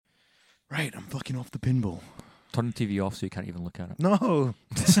Right, I'm fucking off the pinball. Turn the TV off so you can't even look at it. No.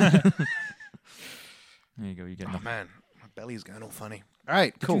 There you go. You get nothing. Man, my belly's going all funny. All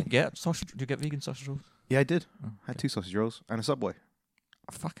right, cool. Did you get sausage? Did you get vegan sausage rolls? Yeah, I did. Oh, I had 2 sausage rolls and a Subway.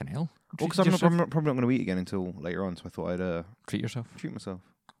 Oh, fucking hell. Well, because I'm probably not going to eat again until later on, so I thought I'd treat yourself. treat myself.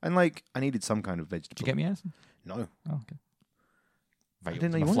 And like, I needed some kind of vegetable. Did you get me anything? No. Oh, okay. I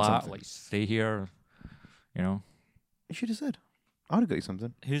didn't know you wanted flat, something. like stay here. You know. You should have said. I would have got you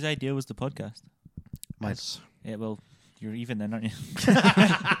something. Whose idea was the podcast? Mine. Yeah, well, you're even then, aren't you?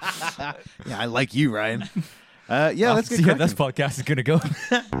 Yeah, I like you, Ryan. Yeah, let's get see how cracking. this podcast is gonna go.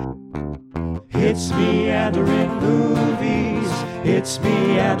 It's meandering movies. It's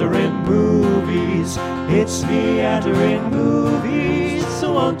meandering movies. It's meandering movies.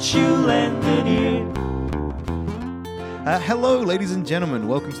 So won't you lend an ear? Hello, ladies and gentlemen.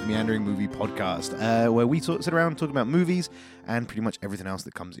 Welcome to the Meandering Movie Podcast, where we sit around talking about movies and pretty much everything else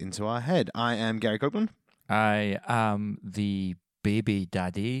that comes into our head. I am Gary Copeland. I am the baby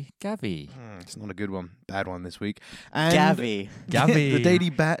daddy, Gavi. It's not a good one. Bad one this week. And Gavi. Gavi. the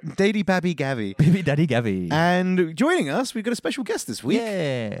Daddy Babby Gavi. Baby daddy Gavi. And joining us, we've got a special guest this week.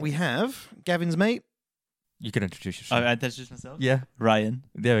 Yeah. We have Gavin's mate. You can introduce yourself. I introduced myself? Yeah. Ryan.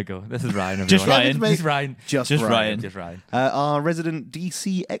 There we go. This is Ryan. Everyone. Just Ryan. Gavin's mate. He's Ryan. Just Ryan. Ryan. Just Ryan. Our resident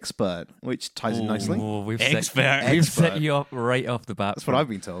DC expert, which ties in nicely. Oh, we've Expert. We've Expert. set you up right off the bat. That's what I've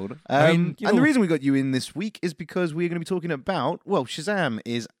been told. I mean, you and the know- reason we got you in this week is because we're going to be talking about, well, Shazam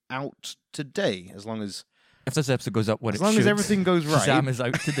is out today, as long as If this episode goes up when as it long should, as everything goes right. Shazam is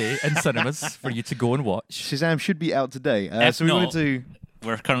out today in cinemas for you to go and watch. Shazam should be out today. If So we wanted not- to,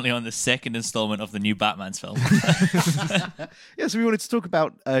 We're currently on the second installment of the new Batman's film. yeah. So we wanted to talk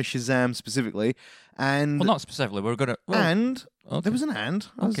about Shazam specifically, and Well, not specifically. We're gonna. Well, and okay. there was an and.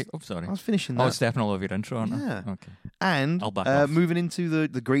 I was, Okay. Oh, sorry. I was finishing I that. was stepping all over your intro, aren't Yeah. I? Okay. And I'll back off. moving into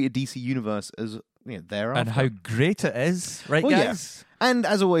the greater DC universe as thereafter. And how great it is, right, Well, yeah. guys? And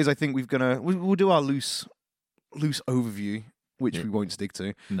as always, I think we'll do our loose overview, which Yeah. we won't stick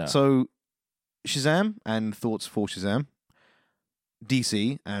to. No. So, Shazam and thoughts for Shazam,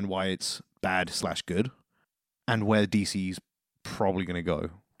 DC and why it's bad/good, and where DC's probably going to go.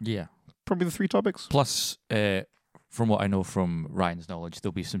 yeah. Probably the 3 topics. Plus, from what I know from Ryan's knowledge,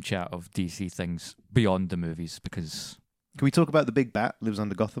 there'll be some chat of DC things beyond the movies because Can we talk about the big bat lives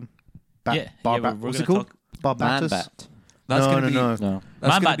under Gotham? Yeah, Bar yeah, Bat. we're What's gonna it called? Barbatus. Man-Bat. that's No, gonna no, be no. No. that's gonna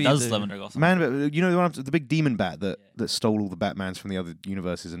Man-Bat be does the- live under Gotham. Man, you know the one, the big demon bat that stole all the Batmans from the other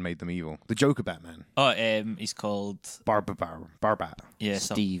universes and made them evil. The Joker Batman. Oh, he's called Barbat. yeah,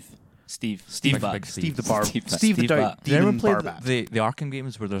 Steve. Steve Big Bat. Steve the Bar. Steve Bat. Steve the Steve Bat. Did you ever Demon play Barbat. the Arkham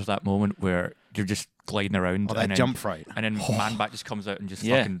games where there's that moment where you're just gliding around Oh, that and then, jump fright and then Man-Bat just comes out and just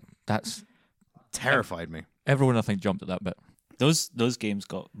Yeah. fucking that's terrified me. everyone I think jumped at that bit. Those games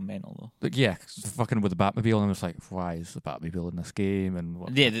got mental though. Like, yeah, fucking with the Batmobile, and I was like, why is the Batmobile in this game? And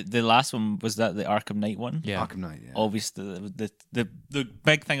what? Yeah, the last one was that the Arkham Knight one. Yeah. Arkham Knight. Yeah. Obviously, the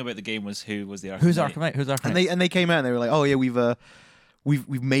big thing about the game was who was the Arkham Who's Knight. Arkham Knight? Who's Arkham And Knight? they came out and they were like, oh yeah,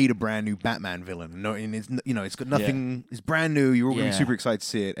 we've made a brand new Batman villain. No, and it's it's got nothing. It's brand new. You're all gonna be Yeah. super excited to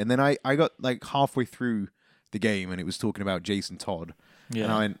see it. And then I got like halfway through the game and it was talking about Jason Todd. Yeah.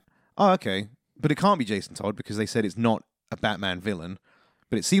 And I went, oh okay, but it can't be Jason Todd because they said it's not a Batman villain.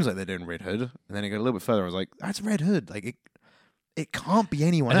 But it seems like they're doing Red Hood. And then it got a little bit further. I was like, that's Red Hood. Like it can't be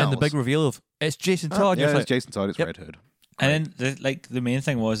anyone And else. then the big reveal of it's Jason Todd. Yeah, You're it's like, Jason Todd. It's Yep. Red Hood. And then the main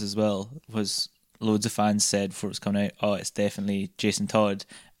thing was as well was loads of fans said before it was coming out, oh, it's definitely Jason Todd,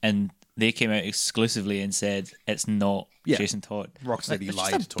 and they came out exclusively and said it's not Yeah. Jason Todd. Rocksteady It's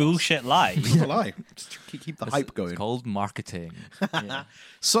lied just a to us. bullshit lie. It's not a lie. Just keep the hype it's going. called marketing. Yeah.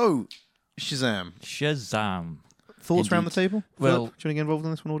 So, Shazam. Shazam. Thoughts around the Indeed. table? Well- Philip, do you want to get involved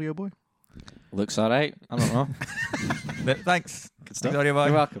in this one, audio boy? Looks all right. I don't know. Thanks. Good stuff. Sorry, You're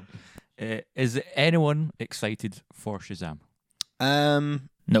man. welcome. Is anyone excited for Shazam?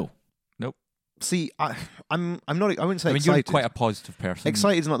 No. See, I'm not. I wouldn't say I mean, excited. you're quite a positive person.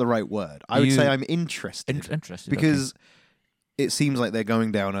 Excited is not the right word. I would You- say I'm interested Interested. because it seems like they're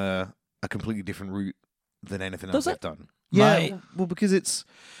going down a completely different route than anything else Does they've it? done. My- Yeah, well, because it's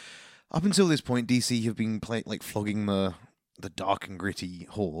up until this point, DC have been flogging the dark and gritty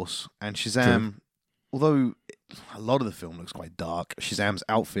horse, and Shazam. Although a lot of the film looks quite dark, Shazam's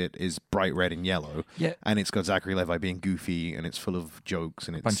outfit is bright red and yellow, Yeah. and it's got Zachary Levi being goofy, and it's full of jokes,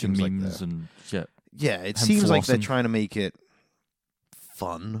 and it Bunch of seems like memes they're- and shit. yeah, it him seems like they're flossing. trying to make it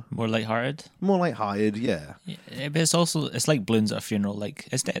fun, More lighthearted. more light-hearted. Yeah, Yeah, but it's like balloons at a funeral. Like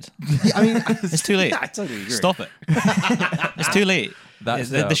it's dead. yeah I mean, It's too late. Yeah, I totally agree. Stop it. It's too late. That's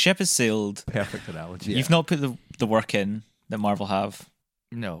the ship has sailed. perfect analogy. Yeah. You've not put the work in that Marvel have.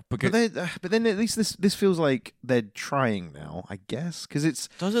 No, But because then at least this feels like they're trying now, I guess, because it's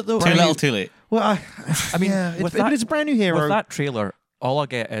does it though? Too little, too late. well, I mean, yeah, with but it's a brand new hero. With that trailer, all I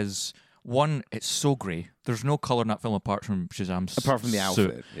get is one. It's so grey. There's no color in that film apart from Shazam's apart from the suit.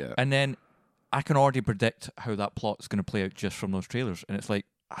 outfit, yeah. And then I can already predict how that plot's going to play out just from those trailers, and it's like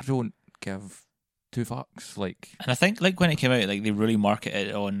I don't give two fucks. Like, And I think like when it came out, like they really marketed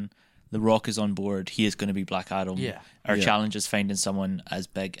it on The Rock is on board. He is going to be Black Adam. Yeah. Our Yeah. challenge is finding someone as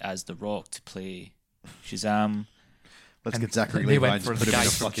big as The Rock to play Shazam. Let's and get Zachary they Levi went and for just the put him guy in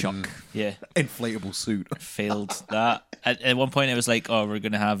a from fucking Chuck. Yeah, inflatable suit. failed that. At one point, it was like, oh, we're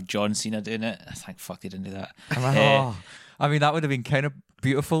going to have John Cena doing it. I think, fuck, they didn't do that. I'm like, oh. I mean, that would have been kind of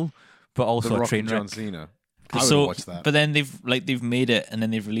beautiful, but also The a Rock train and John wreck. Cena. I would have So, watched that. but then they've made it and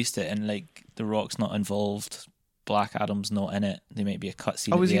then they've released it and like The Rock's not involved. Black Adam's not in it. There might be a cutscene.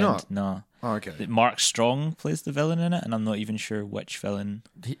 Oh, at is the he end. not? No. Oh, okay. Mark Strong plays the villain in it, and I'm not even sure which villain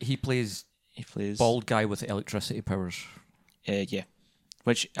He plays he plays. bald guy with electricity powers. Yeah.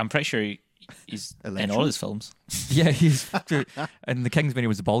 Which I'm pretty sure he's in Electro? all his films. Yeah, he's and the Kingsman. He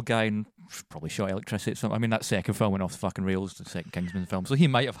was the bald guy and probably shot electricity. I mean, that second film went off the fucking rails. The second Kingsman film, so he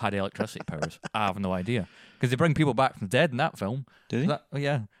might have had electricity powers. I have no idea because they bring people back from the dead in that film. Do they? Oh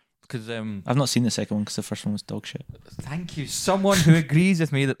yeah, because I've not seen the second one because the first one was dog shit. thank you, someone who agrees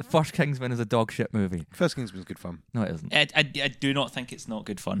with me that the first Kingsman is a dog shit movie. First Kingsman's good fun. No, it isn't. I do not think it's not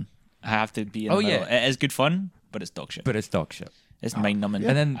good fun. I have to be in Oh, the middle. yeah. It is good fun, but it's dog shit. But it's dog shit. It's mind numbing.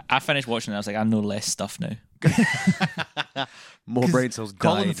 And then I finished watching it. I was like, I know less stuff now. More brain cells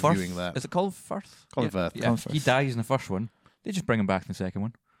Colin died Firth, viewing that. is it Colin Firth? Colin Yeah, Firth. Yeah, Colin Firth. he dies in the first one. They just bring him back in the second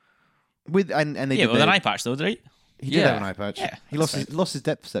one. With and they Yeah, did with an their- eye patch though, right? He did Yeah. have an eye patch. Yeah, he that's lost his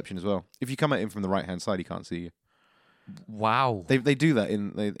depth perception as well. If you come at him from the right hand side, he can't see you. Wow. They do that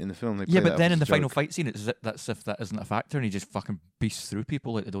in the film. They play Yeah, that but then as in a the final joke. fight scene, that's if that isn't a factor, and he just fucking beasts through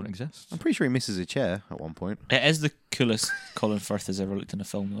people like they don't exist. I'm pretty sure he misses a chair at one point. It is the coolest Colin Firth has ever looked in a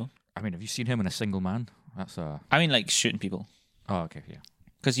film though. I mean, have you seen him in A Single Man? That's a. I mean, like shooting people. Oh, okay, yeah.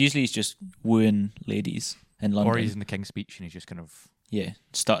 Because usually he's just wooing ladies in London. Or he's in the King's Speech and he's just kind of. Yeah,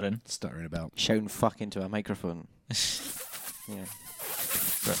 stuttering. Stuttering about. Shouting fuck into a microphone. Yeah.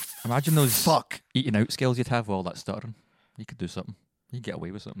 But imagine those Fuck. eating out skills you'd have with all that stuttering. You could do something. You could get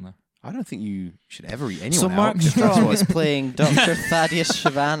away with something there. I don't think you should ever eat anyone So out. Mark if that's Strong what- is playing Dr. Thaddeus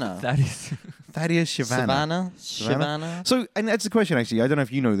Shavana. That is. Thaddeus Shavana. Shavana? So, and that's the question actually. I don't know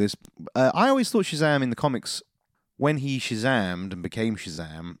if you know this. I always thought Shazam in the comics, when he Shazammed and became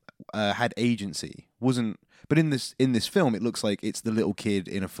Shazam, had agency. Wasn't. But in this film, it looks like it's the little kid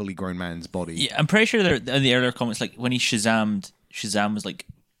in a fully grown man's body. Yeah, I'm pretty sure in the earlier comments, like when he Shazammed, Shazam was like,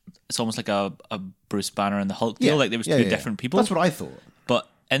 it's almost like a Bruce Banner and the Hulk deal. Like there was two different people. That's what I thought. But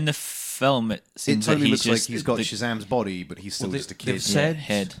in the film, it It seems totally like looks he's like just he's got the Shazam's body, but he's still Well, just a they've kid. said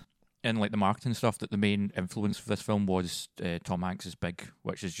head. in like the marketing stuff that the main influence for this film was Tom Hanks' Big,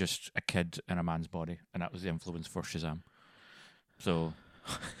 which is just a kid in a man's body, and that was the influence for Shazam. So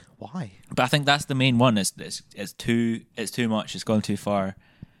Why? But I think that's the main one. It's too much. It's gone too far.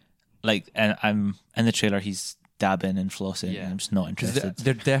 Like, and I'm in the trailer. He's dabbing and flossing. Yeah. And I'm just not because interested.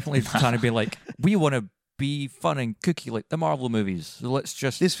 they're definitely trying to be like, we want to be fun and kooky like the Marvel movies. So let's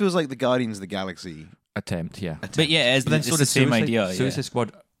just This feels like the Guardians of the Galaxy. attempt, yeah. But yeah, it's, But then it's so the did same Suicide, idea. Suicide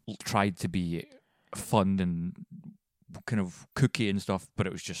Squad tried to be fun and kind of kooky and stuff, but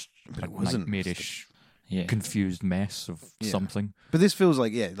it was just But a it wasn't. nightmarish, Yeah. confused mess of Yeah. something. But this feels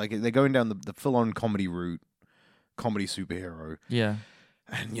like like they're going down the full on comedy route, comedy superhero, Yeah.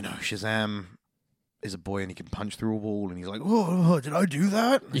 and Shazam is a boy and he can punch through a wall, and he's like, "Oh, did I do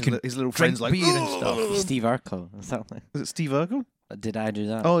that?" You can his little drink friends like, beer and "Oh." stuff. Steve Urkel. Is that like, Is it Steve Urkel? did I do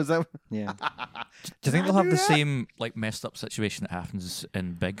that? Oh, is that? Yeah. Do you think they'll have the same like messed up situation that happens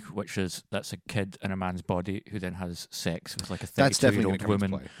in Big, which is that's a kid in a man's body who then has sex with like a That's definitely 32-year-old going to come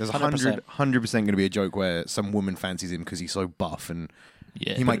into woman? play. There's 100%. 100% going to be a joke where some woman fancies him because he's so buff, and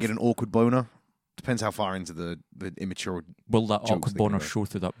Yeah. he might get an awkward boner. Depends how far into the immature. Will that Jokes awkward they boner go. show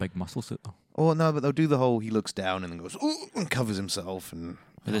through that big muscle suit though? Oh no, but they'll do the whole. He looks down and then goes ooh, and covers himself and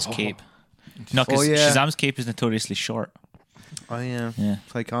With his cape. No, because Oh, yeah. Shazam's cape is notoriously short. oh yeah, Yeah.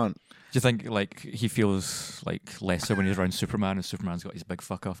 so I can't. Do you think like he feels like lesser when he's around Superman and Superman's got his big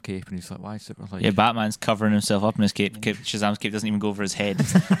fuck off cape and he's like, why is Superman like Yeah, Batman's covering himself up in his cape. Shazam's cape doesn't even go over his head.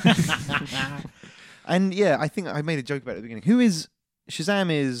 And yeah, I think I made a joke about it at the beginning. Who is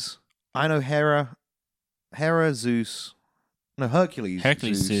Shazam? Is I know Hera, Zeus, no Hercules,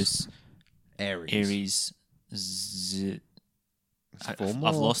 Hercules, Zeus, Ares. Ares. Four I've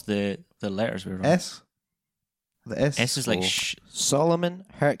more. lost the letters we were on. S. The S. S is like for- Solomon,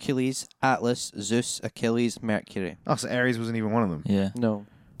 Hercules, Atlas, Zeus, Achilles, Mercury. Oh, so Ares wasn't even one of them. yeah, No.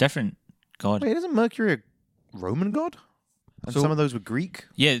 different god. Wait, isn't Mercury a Roman god? And So- some of those were Greek.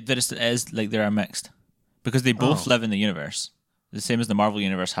 Yeah, but it is like they are mixed because they both Oh. live in the universe. The same as the Marvel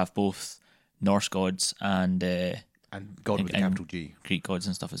universe have both Norse gods and And God with a And- capital G. Greek gods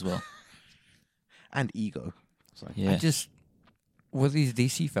and stuff as well. And ego. So. Yeah, I just with these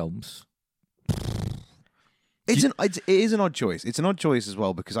DC films. It is an odd choice. It's an odd choice as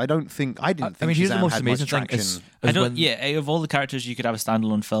well because I didn't think I mean, Shazam here's the most had amazing much thing traction. is I don't. when- Yeah, out of all the characters you could have a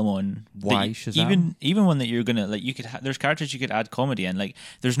standalone film on, Why that Shazam? even one that you're gonna like, you could. There's characters you could add comedy in. Like,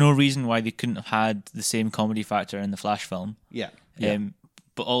 there's no reason why they couldn't have had the same comedy factor in the Flash film. Yeah.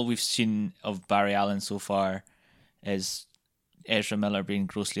 But all we've seen of Barry Allen so far is Ezra Miller being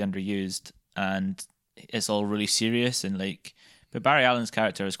grossly underused, and it's all really serious and like. But Barry Allen's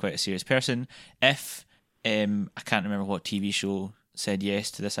character is quite a serious person. If I can't remember what TV show said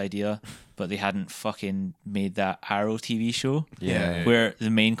yes to this idea, but they hadn't fucking made that Arrow TV show. Yeah. Where the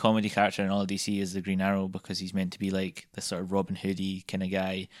main comedy character in all of DC is the Green Arrow because he's meant to be like this sort of Robin Hoody kind of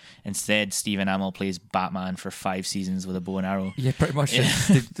guy. Instead, Stephen Amell plays Batman for 5 seasons with a bow and arrow. Yeah, pretty much.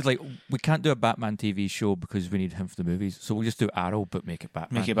 They're like, we can't do a Batman TV show because we need him for the movies, so we'll just do Arrow, but make it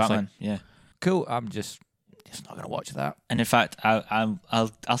Batman. Make it It's like, Batman, yeah. cool. I'm just not gonna watch that. And in fact,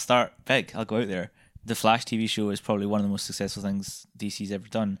 I'll start big. I'll go out there. The Flash TV show is probably one of the most successful things DC's ever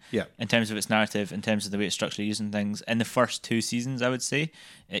done. Yeah. In terms of its narrative, in terms of the way it's structurally using things. In the first 2 seasons, I would say,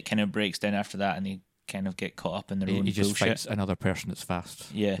 it kind of breaks down after that, and they kind of get caught up in their own He just bullshit. fights another person that's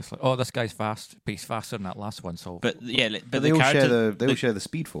fast. Yeah. It's like, oh, this guy's fast, but he's faster than that last one. So, But yeah, But they all share the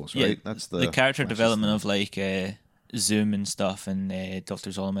Speed Force, right? Yeah, That's the character Flash's development thing. of like Zoom and stuff, and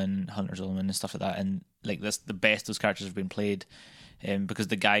Dr. Zolomon, Hunter Zolomon, and stuff like that, and like that's the best those characters have been played, because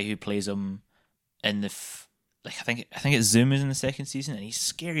the guy who plays them in the like I think it's Zoom is in the 2nd season, and he's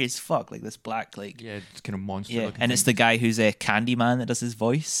scary as fuck, like this black like yeah, it's kind of monster. yeah, looking and it's thing. the guy who's a Candyman that does his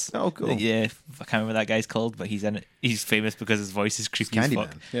voice. Oh, cool. Yeah, I can't remember what that guy's called, but he's in it. He's famous because his voice is creepy as fuck.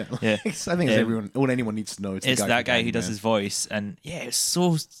 Candyman. Yeah. Yeah. I think it's all anyone needs to know. It's It's the that from guy who does Candyman. his voice, and yeah, it's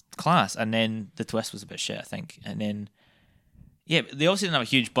so class. And then the twist was a bit shit, I think. And then, yeah, they also didn't have a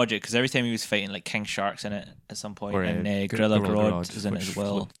huge budget because every time he was fighting like King Shark's in it at some point, Or, and Gorilla Gorilla Grodd, Grodd was in it which as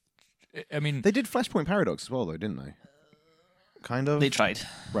well. I mean, They did Flashpoint Paradox as well, though, didn't they? Kind of. They tried,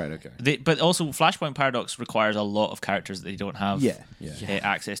 Right. Okay. but also Flashpoint Paradox requires a lot of characters that they don't have Yeah.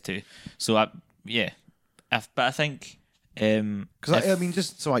 access to. So but I think Because I mean,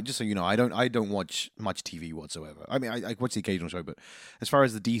 just so you know, I don't watch much TV whatsoever. I mean, I watch the occasional show, but as far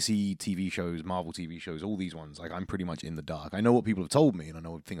as the DC TV shows, Marvel TV shows, all these ones, like I'm pretty much in the dark. I know what people have told me, and I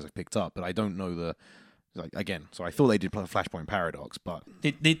know things I've picked up, but I don't know the. Like again, so I thought they did Flashpoint Paradox, but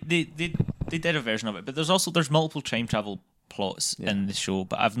they did a version of it. But there's multiple time travel plots in the show,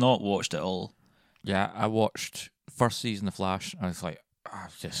 but I've not watched it all. yeah, I watched first season of Flash, and I was like, I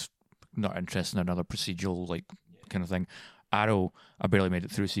was just not interested in another procedural like kind of thing. Arrow, I barely made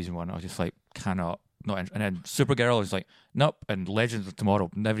it through season 1. I was just like, not. And then Supergirl was like, nope. And Legends of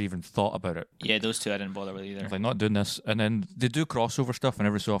Tomorrow, never even thought about it. Yeah, those two I didn't bother with I either. was like, not doing this. And then they do crossover stuff, and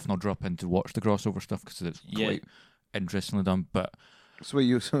every so often I'll drop in to watch the crossover stuff because it's quite interestingly done. But so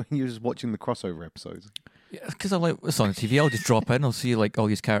you're just watching the crossover episodes. because I like it's on the TV, I'll just drop in. I'll see like all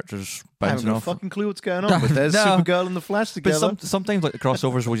these characters I have bouncing no off. fucking clue what's going on, but there's No. Supergirl and the Flash But together. sometimes like the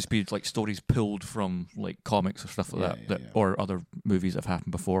crossovers will just be like stories pulled from like comics or stuff like Yeah, that, yeah. or other movies that have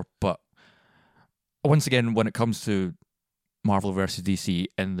happened before. But once again, when it comes to Marvel versus DC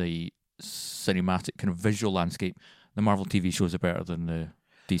in the cinematic kind of visual landscape, the Marvel TV shows are better than the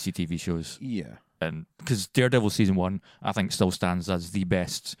DC TV shows. Yeah. And because Daredevil season 1, I think still stands as the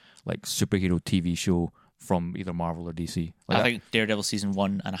best like superhero TV show from either Marvel or DC. Like I think Daredevil season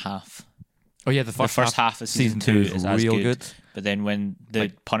 1.5. oh yeah, the The first half of season 2 is is as real good. good. But then when the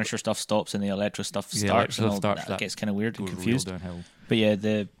Like- Punisher stuff stops and the Electro stuff The starts, Electro and all, starts, that that gets kind of weird and Goes confused. real downhill. But yeah,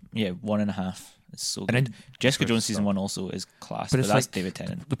 1.5 is so good. And then Jessica first Jones season stuff. 1 also is class, But but it's that's like- David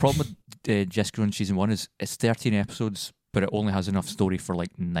Tennant. the problem with Jessica Jones season 1 is it's 13 episodes, but it only has enough story for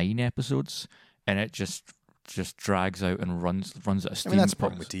like 9 episodes, and it just drags out and runs at a I steam. mean, that's the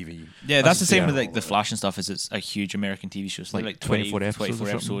problem with TV. Yeah, that's the same yeah. with like the Flash and stuff. Is it's a huge American TV show, so Like like 24 episodes or 24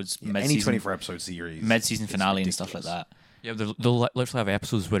 something? episodes, Yeah, any mid-season, 24 episode series, mid-season is finale and stuff like ridiculous. that. Yeah, they'll literally have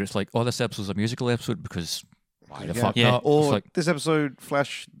episodes where it's like, oh, this episode's a musical episode because why the fuck Yeah. not? Or It's like, this episode,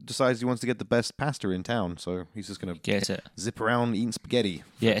 Flash decides he wants to get the best pasta in town, so he's just going to Get it? zip around eating spaghetti.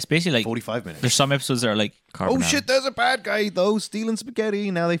 Yeah, it's basically like 45 minutes. there's some episodes that are like Oh carbonara. shit, there's a bad guy though, stealing spaghetti.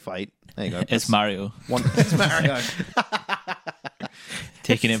 Now they fight. There you go. it's Mario. It's Mario.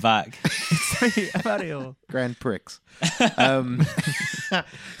 Taking it back. Mario. Grand pricks.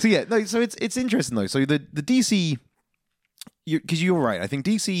 So yeah, no, so it's interesting though. So the DC, because you're right. I think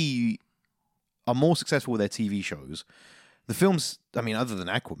DC are more successful with their TV shows. The films, I mean, other than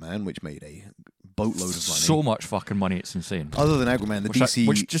Aquaman, which made a boatload of money. So much fucking money, it's insane. Other than Aquaman, the DC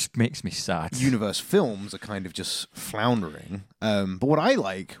which just makes me sad. universe films are kind of just floundering. But what I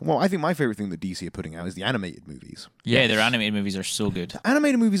like, I think my favorite thing that DC are putting out is the animated movies. Yeah, their animated movies are so good. The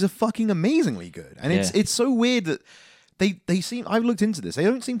animated movies are fucking amazingly good, and it's so weird that they seem. I've looked into this. They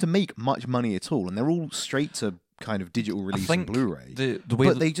don't seem to make much money at all, and they're all straight to kind of digital release and Blu-ray. The way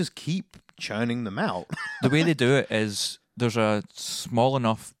but they just keep churning them out. the way they do it is there's a small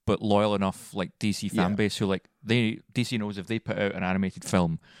enough but loyal enough like DC fan base who like DC knows if they put out an animated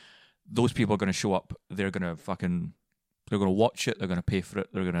film, those people are going to show up. They're going to watch it. They're going to pay for it.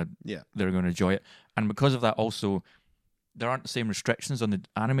 They're going to enjoy it. And because of that, also there aren't the same restrictions on the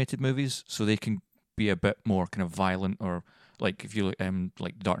animated movies, so they can be a bit more kind of violent, or like if you look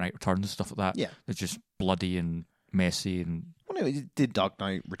like Dark Knight Returns and stuff like that. Yeah, it's just bloody and messy and. Well, no, it did Dark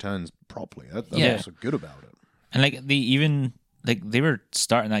Knight Returns properly. That's also good about it. And like they were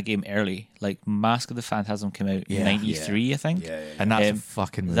starting that game early. Like Mask of the Phantasm came out in '93, I think. Yeah. And that's a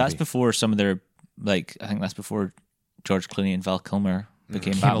fucking movie. That's before some of their I think that's before George Clooney and Val Kilmer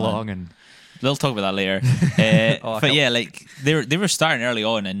became came Batman. along and. They'll talk about that later. But yeah, like they were starting early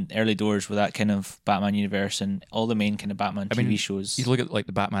on in early doors with that kind of Batman universe and all the main kind of Batman TV shows. You look at like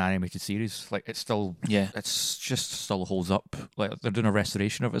the Batman animated series, like it's still it's just still holds up. Like they're doing a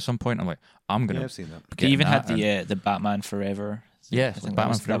restoration of it at some point. I'm like, I'm gonna. I've seen that. They even had the Batman Forever. Yeah, I think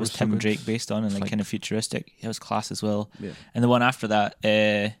Batman that was so Tim good. Drake based on and like kind of futuristic. It was class as well. Yeah. And the one after that,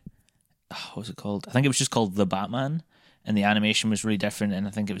 what was it called? I think it was just called The Batman, and the animation was really different. And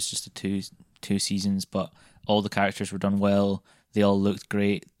I think it was just two seasons, but all the characters were done well. They all looked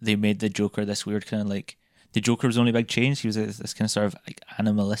great. They made the Joker this weird kind of like the Joker was only big change. He was this kind of sort of like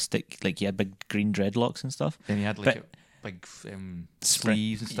animalistic, like he had big green dreadlocks and stuff. And he had like big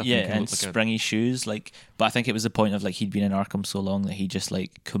sleeves and stuff. Yeah, and like springy shoes. Like, but I think it was the point of like he'd been in Arkham so long that he just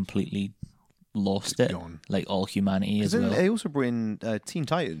like completely lost it, gone. like all humanity as well. They also brought in Teen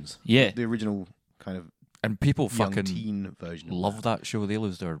Titans. Yeah, the original kind of and people young fucking teen version. Love that show. They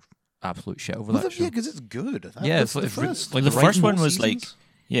lose their absolute shit over that show. Yeah, because it's good. It's the like first. like the right first one more was seasons.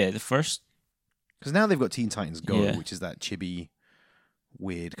 like the first. Because now they've got Teen Titans Go, Yeah. which is that chibi,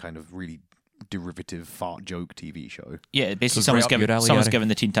 weird kind of really derivative fart joke TV show. Yeah, basically So right up your alley, someone's Harry. given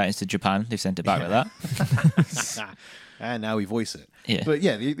the Teen Titans to Japan. They've sent it back like that. And now we voice it. Yeah. But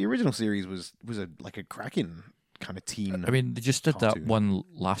yeah, the original series was like a cracking kind of teen. I mean, they just did cartoon. that one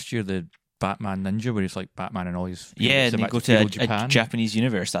last year, the Batman Ninja, where it's like Batman and all his Yeah, and they go to Japan, a Japanese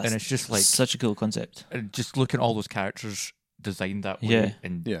universe. That's and it's just like such a cool concept. and just looking at all those characters designed that way, Yeah.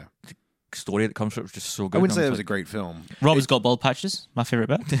 and Yeah. the story that comes from it was just so good. I wouldn't And say it I'm was a like, great film. Rob has got bald patches. My favorite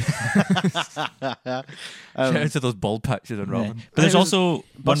bit. shout out to those bald patches on Robin. Yeah. But there's also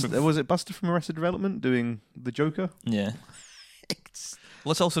Was it Buster from Arrested Development doing the Joker? yeah.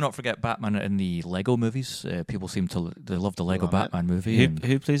 Let's also not forget Batman in the Lego movies. People seem to they love the Lego Arnett. Batman movie.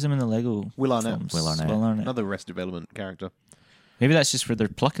 Who plays him in the Lego? Will Arnett. films? Will Arnett. Another Arrested Development character. Maybe that's just where they're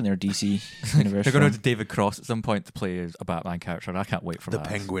plucking their DC universe They're going from. to David Cross at some point to play a Batman character, and I can't wait for The that.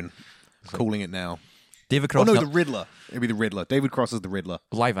 Penguin. Calling it now. David Oh Cross, no, the Riddler. It'd be the Riddler. David Cross is the Riddler.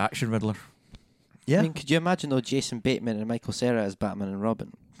 live action Riddler. Yeah. I mean, could you imagine though Jason Bateman and Michael Cera as Batman and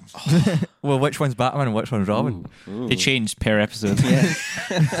Robin? Well, which one's Batman and which one's Robin? They changed per episode. Yeah.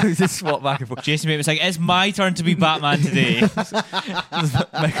 Just swap back and forth. Jason Bateman's like, it's my turn to be Batman today.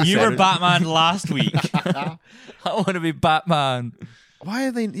 Michael You were Cera- Batman last week. I want to be Batman. Why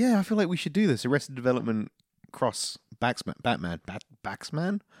are they? Yeah, I feel like we should do this. Arrested Development cross Batman.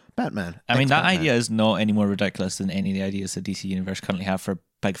 I mean, that Ex-Batman. idea is not any more ridiculous than any of the ideas the DC Universe currently have for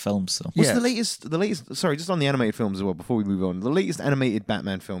big films. So What's Yeah. the latest? The latest. Sorry, just on the animated films as well. Before we move on, the latest animated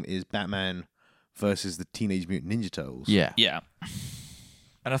Batman film is Batman versus the Teenage Mutant Ninja Turtles. Yeah. yeah,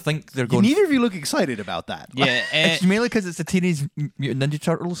 And I think they're going... Neither of you look excited about that. yeah. It's mainly because it's the Teenage Mutant Ninja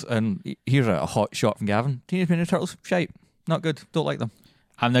Turtles, and here's a hot shot from Gavin. Teenage Mutant Ninja Turtles, shite. Not good. Don't like them.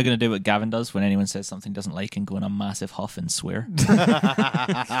 I'm now going to do what Gavin does when anyone says something he doesn't like and go in a massive huff and swear.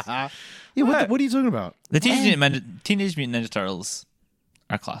 Yeah, what are you talking about? The Teenage Mutant Ninja Turtles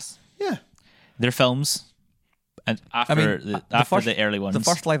are class. Yeah. They're films, and after the early ones, The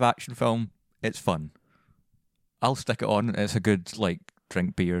first live action film, it's fun. I'll stick it on. It's a good, like,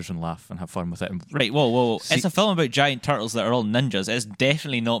 drink beers and laugh and have fun with it. And right, whoa. See- It's a film about giant turtles that are all ninjas. It's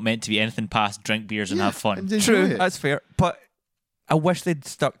definitely not meant to be anything past drink beers and have fun. and enjoy true, it. that's fair. But I wish they'd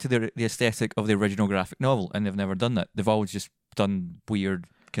stuck to the aesthetic of the original graphic novel, and they've never done that. They've always just done weird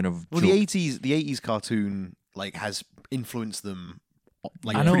kind of. Well, joke. the 80s cartoon like has influenced them,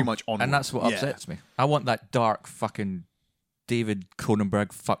 like I know, pretty much on. and that's what upsets me. I want that dark fucking David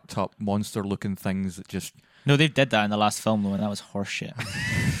Cronenberg fucked up monster looking things that just. No, they did that in the last film though, and that was horseshit.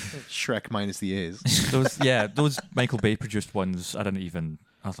 Shrek minus the ears. Those Michael Bay produced ones. I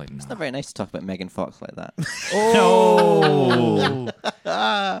was like, nah. It's not very nice to talk about Megan Fox like that. Oh,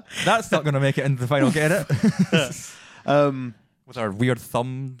 that's not going to make it into the final. Get it? With our weird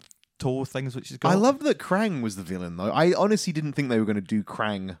thumb toe things, which she's got. I love that Krang was the villain, though. I honestly didn't think they were going to do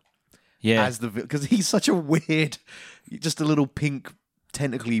Krang as the villain, because he's such a weird, just a little pink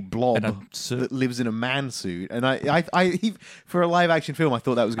tentacly blob that lives in a man suit. And I for a live action film, I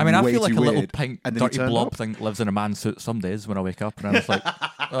thought that was going to be way too weird. I feel like a little pink and dirty blob thing lives in a man suit some days when I wake up, and I was like,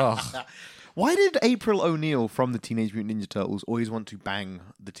 ugh. Why did April O'Neil from the Teenage Mutant Ninja Turtles always want to bang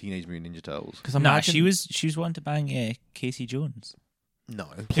the Teenage Mutant Ninja Turtles? Because she was wanting to bang Casey Jones. No.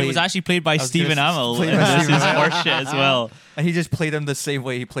 It was actually played by Stephen Amell, and this is horseshit as well. And he just played him the same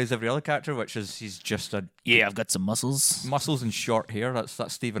way he plays every other character, which is he's just I've got some muscles and short hair.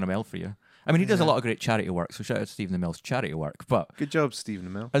 That's Stephen Amell for you. I mean, he does a lot of great charity work, so shout out to Stephen Amell's charity work. But good job, Stephen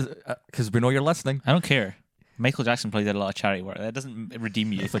Amell. Because we know you're listening. I don't care. Michael Jackson probably did a lot of charity work. That doesn't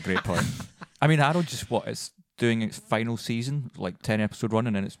redeem you. That's a great point. I mean, Arrow it's doing its final season, like 10 episode run,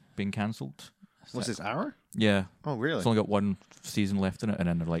 and then it's being cancelled. What's this, Arrow? Yeah. Oh, really? It's only got one season left in it, and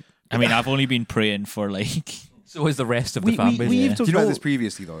then they're like... I mean, I've only been praying for like... So is the rest of the fan base. We've talked about this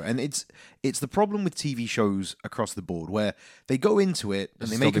previously, though, and it's the problem with TV shows across the board, where they go into it and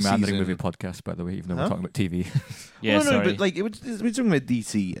they make a season... movie podcast, by the way, even though we're talking about TV. Yeah, no, sorry. But like we're talking about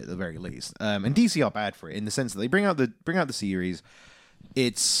DC at the very least, and DC are bad for it in the sense that they bring out the series.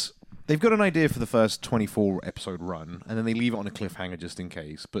 They've got an idea for the first 24 episode run, and then they leave it on a cliffhanger just in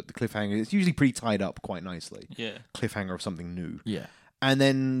case. But the cliffhanger is usually pretty tied up quite nicely. Yeah. Cliffhanger of something new. Yeah. And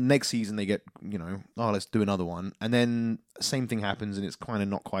then next season they get, let's do another one. And then same thing happens and it's kind of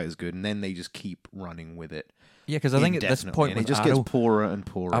not quite as good. And then they just keep running with it. Yeah, because I think at this point it just gets poorer and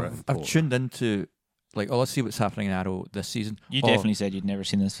poorer. I've tuned into let's see what's happening in Arrow this season. You definitely said you'd never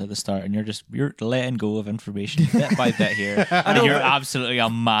seen this at the start, and you're letting go of information bit by bit here. And you're absolutely a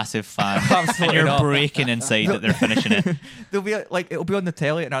massive fan. Absolutely and you're not. breaking inside that they're finishing it. They'll be it'll be on the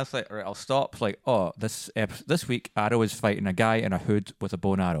telly, and I was like, all right, I'll stop. This week Arrow is fighting a guy in a hood with a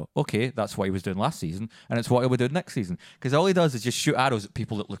bow and arrow. Okay, that's what he was doing last season, and it's what he'll be doing next season. Because all he does is just shoot arrows at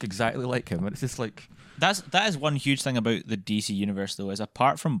people that look exactly like him, and it's just like. That is one huge thing about the DC universe, though, is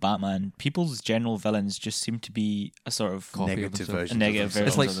apart from Batman, people's general villains just seem to be a sort of negative version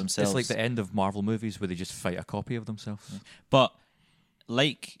of themselves. It's like the end of Marvel movies where they just fight a copy of themselves. Yeah. But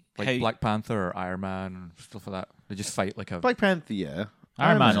like Black Panther or Iron Man and stuff like that, they just fight like a Black Panther. Yeah,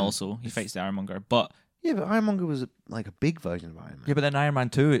 Iron Man also he fights the Ironmonger, but yeah, but Ironmonger was a big version of Iron Man. Yeah, but then Iron Man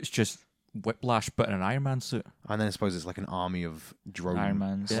 2, it's just Whiplash but in an Iron Man suit. And then I suppose it's like an army of drone Iron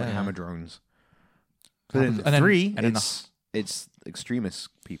Mans, like hammer drones. But in three, it's extremist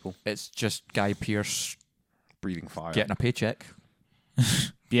people. It's just Guy Pearce breathing fire, getting a paycheck.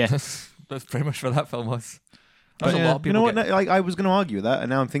 Yeah, that's pretty much what that film was. There's a lot of people. You know what? I was going to argue with that, and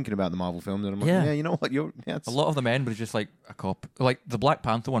now I'm thinking about the Marvel films, and I'm like, yeah, you know what? A lot of them end with just like a cop. Like the Black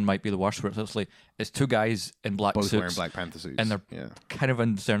Panther one might be the worst, where it's two guys in black both suits, wearing Black Panther suits, and they're kind of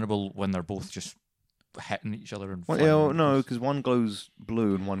undiscernible when they're both just hitting each other and no, because one glows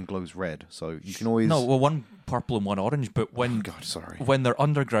blue and one glows red, so you can always one purple and one orange. But when when they're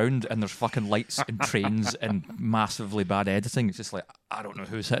underground and there's fucking lights and trains and massively bad editing, it's just like I don't know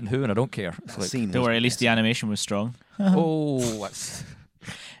who's hitting who, and I don't care. It's like, don't worry, at least the animation was strong. That's.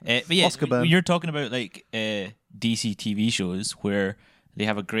 But yeah, you're talking about like DC TV shows where they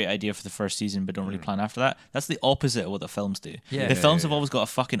have a great idea for the first season but don't really plan after that. That's the opposite of what the films do. Yeah. The films have always got a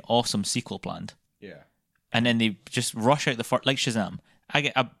fucking awesome sequel planned. Yeah. And then they just rush out the first, like Shazam.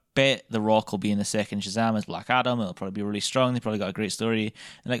 I bet The Rock will be in the second Shazam as Black Adam. It'll probably be really strong. They probably got a great story.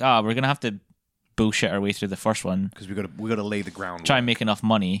 And like, we're gonna have to bullshit our way through the first one because we got to lay the ground. Try and make enough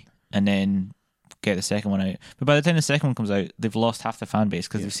money, and then get the second one out. But by the time the second one comes out, they've lost half the fan base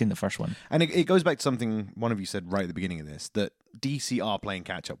because they've seen the first one. And it goes back to something one of you said right at the beginning of this, that DC are playing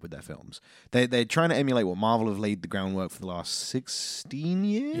catch up with their films. They're trying to emulate what Marvel have laid the groundwork for the last 16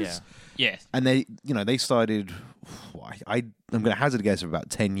 years. Yeah. And they started. I'm going to hazard a guess of about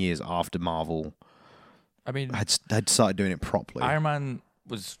 10 years after Marvel. I mean, had started doing it properly. Iron Man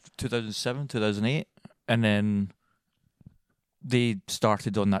was 2007, 2008, and then they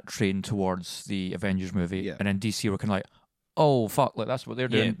started on that train towards the Avengers movie, and then DC were kind of like, oh fuck, like that's what they're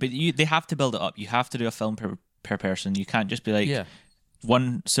doing. Yeah, but they have to build it up. You have to do a film per person. You can't just be like,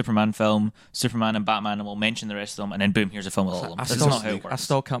 one Superman film, Superman and Batman, and we'll mention the rest of them, and then boom, here's a film with all of them. That's not how it works. I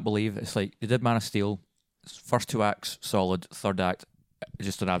still can't believe it's like they did Man of Steel. First 2 acts solid, third act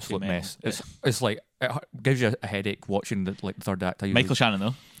just an absolute mess. It's like it gives you a headache watching the third act. Michael Shannon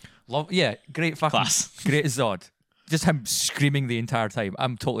though, great fucking class, great Zod. Just him screaming the entire time.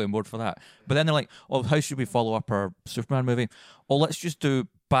 I'm totally on board for that. But then they're like, "Oh, how should we follow up our Superman movie? Oh, let's just do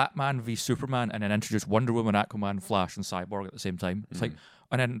Batman v Superman and then introduce Wonder Woman, Aquaman, Flash, and Cyborg at the same time." It's like,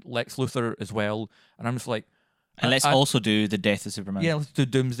 and then Lex Luthor as well. And I'm just like, and let's also do the death of Superman. Yeah, let's do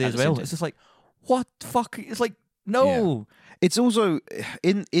Doomsday as well. It's just like, what the fuck? It's like, no. Yeah. It's also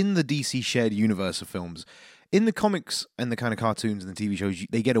in the DC shared universe of films. In the comics and the kind of cartoons and the TV shows,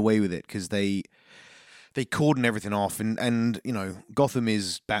 they get away with it because they cordon everything off, and you know, Gotham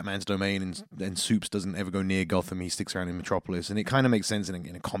is Batman's domain, and Supes doesn't ever go near Gotham. He sticks around in Metropolis, and it kind of makes sense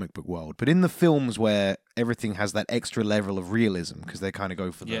in a comic book world. But in the films where everything has that extra level of realism, because they kind of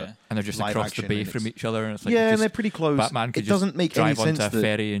go for the and they're just live across the action, bay and from each other, and it's like and they're pretty close. Batman could it doesn't make any drive sense onto a that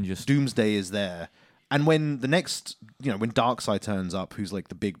ferry and just Doomsday is there. And when the next, when Darkseid turns up, who's like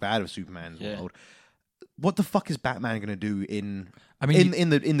the big bad of Superman's world, what the fuck is Batman going to do in the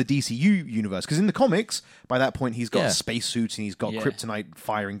DCU universe? Because in the comics, by that point, he's got spacesuits and he's got kryptonite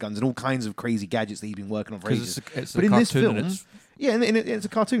firing guns and all kinds of crazy gadgets that he's been working on for ages. But in this film, it's a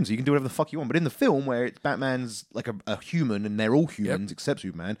cartoon, so you can do whatever the fuck you want. But in the film, where it's Batman's like a human and they're all humans except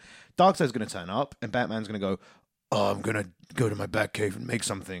Superman, Darkseid's going to turn up and Batman's going to go, "Oh, I'm going to go to my Batcave and make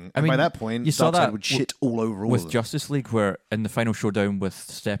something." And by that point, you saw that would shit all over all with of them. Justice League, where in the final showdown with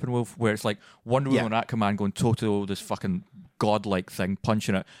Steppenwolf, where it's like Wonder Woman and Aquaman going toe-to-toe, this fucking godlike thing,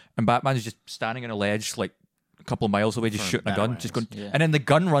 punching it, and Batman's just standing on a ledge like a couple of miles away, just shooting a gun, just going, and then the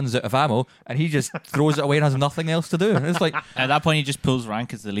gun runs out of ammo, and he just throws it away and has nothing else to do. And it's like at that point, he just pulls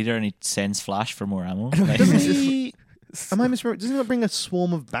rank as the leader and he sends Flash for more ammo. Doesn't he? Am I misremembering? Doesn't he bring a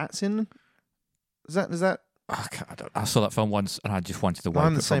swarm of bats in? Is that? I saw that film once and I just wanted to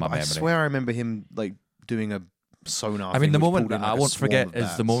wipe it from my memory. I swear I remember him like doing a sonar. I mean, thing the which moment pulled in, like, I a won't swarm forget of is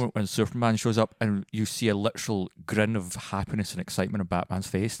bats. the moment when Superman shows up and you see a literal grin of happiness and excitement on Batman's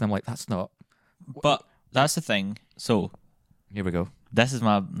face, and I'm like, that's not. But that's the thing. So here we go. This is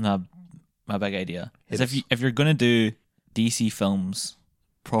my big idea. Is if you're gonna do DC films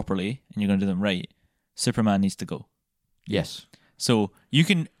properly and you're gonna do them right, Superman needs to go. Yes. So you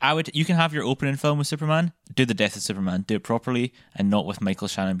can have your opening film with Superman, do the death of Superman, do it properly, and not with Michael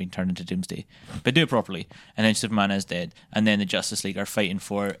Shannon being turned into Doomsday, but do it properly, and then Superman is dead, and then the Justice League are fighting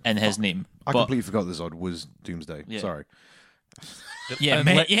for in his name. I completely forgot the Zod was Doomsday. Yeah. Sorry.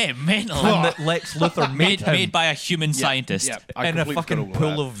 Mental. And that Lex Luthor made by a human scientist in a fucking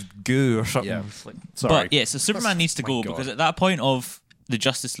pool of goo or something. Yeah. It's like, Sorry. But so Superman needs to go because at that point of the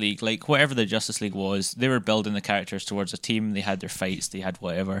Justice League, like whatever the Justice League was, they were building the characters towards a team. They had their fights, they had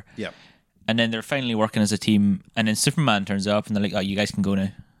whatever. Yeah. And then they're finally working as a team. And then Superman turns up, and they're like, "Oh, you guys can go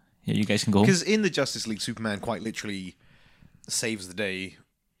now. Yeah, you guys can go." Because in the Justice League, Superman quite literally saves the day.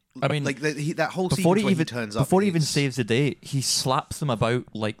 I mean, like that whole before sequence he even turns up. before he even saves the day, he slaps them about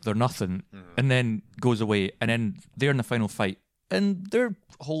like they're nothing, and then goes away. And then they're in the final fight, and they're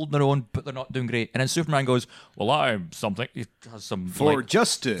holding their own, but they're not doing great. And then Superman goes, "Well, I'm something." He has some for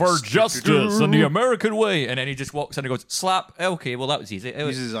justice in the American way, and then he just walks in and goes, "Slap." Okay, well that was easy.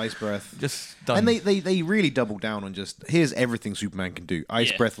 Uses his ice breath. Just done. And they really double down on just here's everything Superman can do: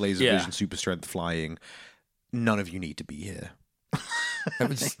 ice breath, laser vision, super strength, flying. None of you need to be here. It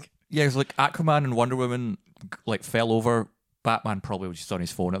was, it was like Aquaman and Wonder Woman like fell over. Batman probably was just on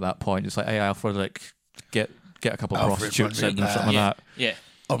his phone at that point. It's like, "Hey, Alfred, like get a couple of prostitutes in or something like that." Yeah.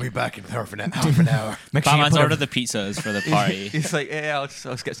 I'll be back in half an hour. Batman's ordered the pizzas for the party. He's like, "Hey, I'll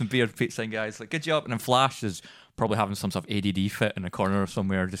just get some beer pizza, and guys, like, good job." And then Flash is probably having some sort of ADD fit in a corner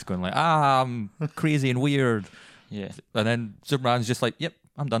somewhere, just going like, I'm crazy and weird. Yeah. And then Superman's just like, "Yep,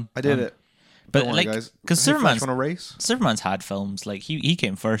 I'm done. I did it. But Don't worry, like, guys. because Superman's on a race. Superman's had films. Like he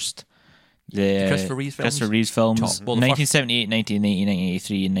came first. The Christopher Reeves films? Well, 1978, 1980,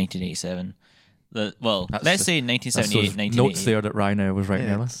 1983, and 1987. Let's say 1978, 1980. Notes there that Ryan was writing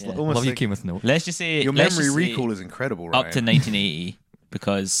there. Yeah. Love you came with notes. Let's just say Your memory recall is incredible, right? up to 1980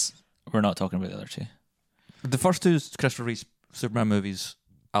 because we're not talking about the other two. The first two Christopher Reeves Superman movies,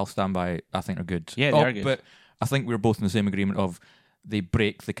 I'll stand by. I think are good. Yeah, they are good. But I think we're both in the same agreement of they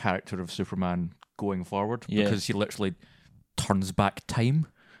break the character of Superman going forward because he literally turns back time.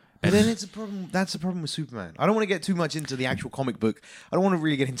 But then it's a problem. That's the problem with Superman. I don't want to get too much into the actual comic book. I don't want to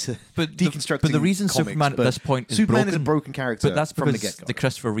really get into deconstructing. But the reason comics, Superman at this point is Superman broken, is a broken character. but that's from because the get-go. the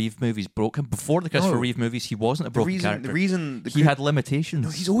Christopher Reeve movies broke him. Before the Christopher Reeve movies, he wasn't a broken character. The reason he had limitations. No,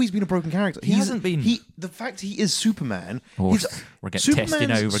 he's always been a broken character. He hasn't been. The fact he is Superman. Oh, we're getting testy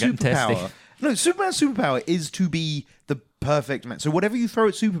now. We're getting testy. No, Superman's superpower is to be the perfect man. So whatever you throw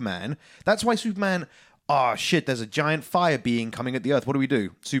at Superman, that's why Superman. Oh shit! There's a giant fire being coming at the Earth. What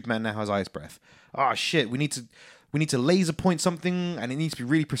do? Superman now has ice breath. Oh shit! We need to laser point something, and it needs to be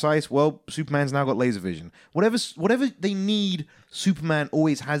really precise. Well, Superman's now got laser vision. Whatever they need, Superman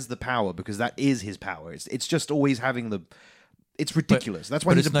always has the power because that is his power. It's just always having the. It's ridiculous. That's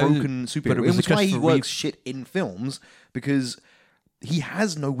why he's a broken superhero. And that's why he works shit in films because he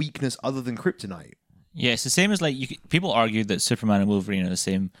has no weakness other than kryptonite. Yeah, it's the same as people argue that Superman and Wolverine are the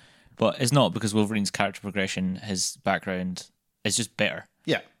same. But it's not because Wolverine's character progression, his background, is just better.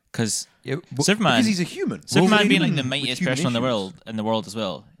 Yeah, because Superman, because he's a human. Superman being like the mightiest person in the world as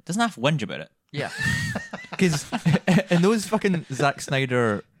well, doesn't have to whinge about it. Yeah, because in those fucking Zack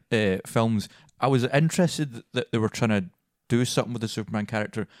Snyder films, I was interested that they were trying to do something with the Superman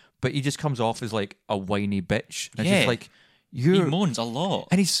character, but he just comes off as like a whiny bitch. And it's just like. He moans a lot.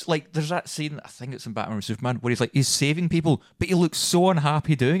 And he's like, there's that scene, I think it's in Batman vs Superman, where he's like, he's saving people, but he looks so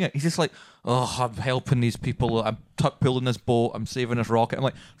unhappy doing it. He's just like, oh, I'm helping these people, I'm pulling this boat, I'm saving this rocket. I'm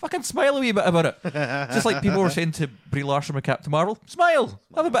like, fucking smile a wee bit about it. Just like people were saying to Brie Larson with Captain Marvel, smile,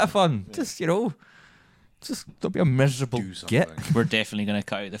 have a bit of fun. Just, just don't be a miserable git. We're definitely going to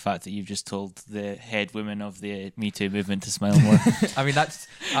cut out the fact that you've just told the head woman of the Me Too movement to smile more. I mean,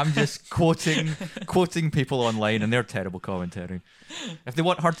 I'm just quoting people online and their terrible commentary. If they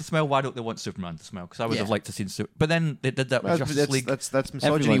want her to smile, why don't they want Superman to smile? Because I would have liked to see But then they did that with Justice League. That's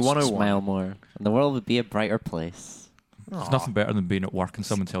misogyny 101. Smile more, and the world would be a brighter place. There's nothing better than being at work and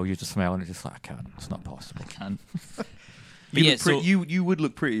someone tell you to smile and it's just like, I can't. It's not possible. I can't. You would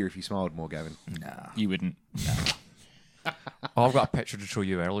look prettier if you smiled more, Gavin. Nah, you wouldn't. Nah. Oh, I've got a picture to show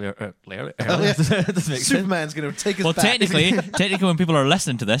you earlier. Doesn't make Superman's going to take us back. Technically, when people are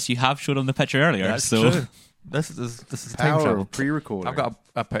listening to this, you have showed them the picture earlier. That's so true. This is Power time travel. Of pre-recording. I've got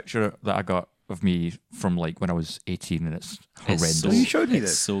a picture that I got of me from like when I was 18, and it's horrendous. You showed me it's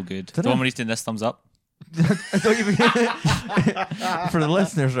this. so good. The one where he's doing this thumbs up. Don't even for the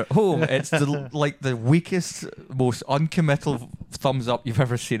listeners at home, it's the weakest, most uncommittal thumbs up you've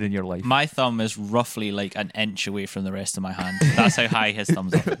ever seen in your life. My thumb is roughly like an inch away from the rest of my hand. That's how high his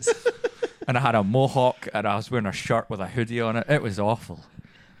thumbs up is. And I had a mohawk, and I was wearing a shirt with a hoodie on it. It was awful.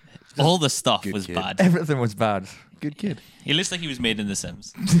 All the stuff Good was kid. bad. Everything was bad. Good kid. He looks like he was made in The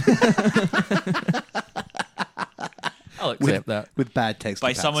Sims. I'll accept that. With bad text.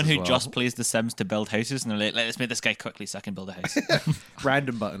 By someone who well. just plays The Sims to build houses, and they're like, let's make this guy quickly so I can build a house.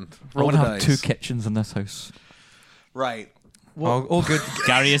 Random button. I Roll want the to have dice. 2 kitchens in this house. Right. Oh, good.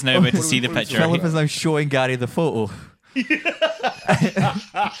 Gary is now about to see the picture. Philip is now showing Gary the photo. And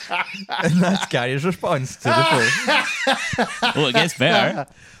that's Gary's response to the photo. Oh, it gets better.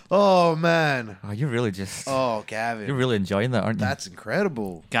 Oh, man. Oh, you're really just... Oh, Gavin. You're really enjoying that, aren't you? That's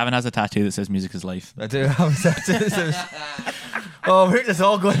incredible. Gavin has a tattoo that says music is life. I do have that. Oh, we're just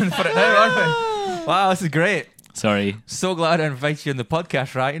all going for it now, aren't we? Wow, this is great. Sorry. So glad I invited you on the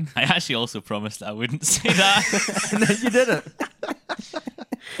podcast, Ryan. I actually also promised that I wouldn't say that. And then you did it.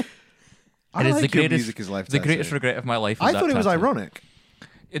 I It is like the your greatest, music is life the tattoo. greatest regret of my life. I thought it was ironic.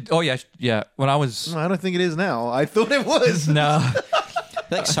 Oh, yeah. When I was... No, I don't think it is now. I thought it was. No.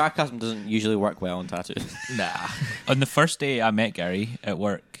 I feel like sarcasm doesn't usually work well on tattoos. Nah. On the first day I met Gary at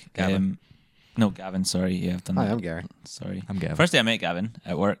work... Gavin. No, Gavin, sorry. Yeah, I've done Hi, that. I'm Gary. Sorry. I'm Gavin. First day I met Gavin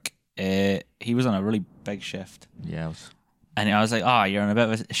at work, he was on a really big shift. Yeah, I was... And I was like, you're on a bit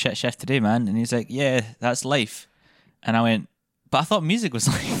of a shit shift today, man. And he's like, yeah, that's life. And I went, but I thought music was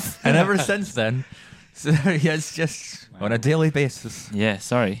life. And ever since then, so yeah, it's just on a daily basis. Yeah,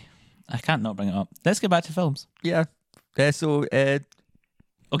 sorry. I can't not bring it up. Let's get back to films. Yeah. So,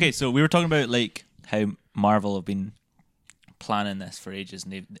 Okay, so we were talking about like how Marvel have been planning this for ages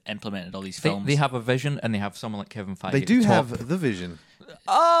and they've implemented all these films. they have a vision and they have someone like Kevin Feige. They do at the top. have the vision.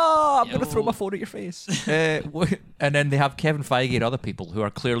 I'm going to throw Yo. my phone at your face. And then they have Kevin Feige and other people who are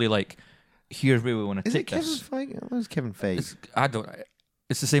clearly like, here's where we want to Is it take Kevin this. Feige? Where's Kevin Feige? I don't...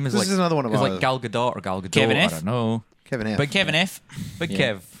 It's the same as This like... is another one of It's ours. like Gal Gadot or Gal Gadot. Kevin F? I don't know. Kevin F. Big Kevin F. Big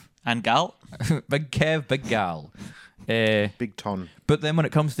Yeah. Kev. and Gal. Big Kev, Big Gal. Big Ton. But then when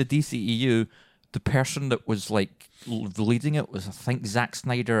it comes to DCEU, the person that was like leading it was, I think, Zack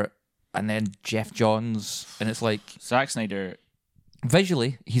Snyder and then Jeff Johns. And it's like, Zack Snyder.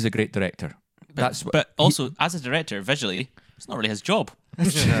 visually, he's a great director. But Also, as a director, visually, it's not really his job.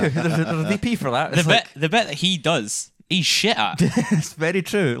 There's a DP for that. The bit that he does, he's shit at. It's very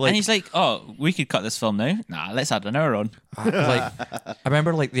true. Like, and he's like, "Oh, we could cut this film now. Nah, let's add an hour on." I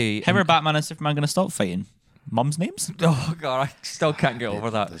remember like How are Batman and Superman going to stop fighting? Mum's names? Oh god, I still can't get over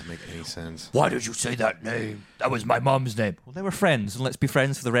that. Doesn't make any sense. Why did you say that name? That was my mum's name. Well, they were friends, and let's be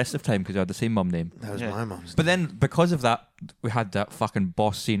friends for the rest of time because they had the same mum name. That was my mum's. But then, because of that, we had that fucking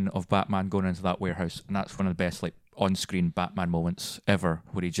boss scene of Batman going into that warehouse, and that's one of the best like on-screen Batman moments ever,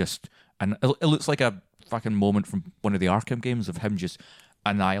 where he just and it looks like a fucking moment from one of the Arkham games of him just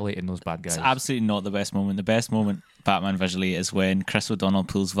annihilating those bad guys. It's absolutely not the best moment. The best moment Batman visually is when Chris O'Donnell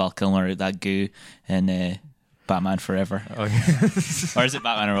pulls Val Kilmer out that goo in Batman Forever. Oh, yeah. Or is it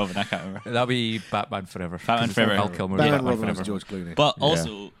Batman or Robin? I can't remember. That'll be Batman Forever. Batman 'Cause Forever. Val Kilmer, Batman Batman Robin was Forever. George Clooney. But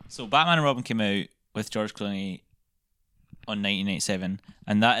also, so Batman and Robin came out with George Clooney on 1987,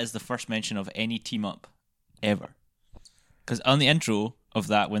 and that is the first mention of any team up ever. Because on the intro of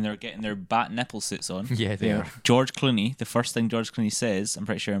that, when they're getting their bat nipple suits on, Yeah, they are. George Clooney, the first thing George Clooney says, I'm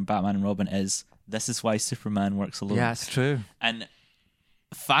pretty sure in Batman and Robin, is, "This is why Superman works alone." Yeah, it's true. And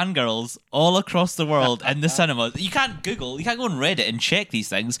fangirls all across the world in the cinema. You can't go on Reddit and check these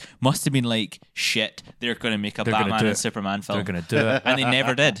things. Must have been like, shit, they're going to make a They're gonna Batman do and it. Superman film. They're going to do it. And they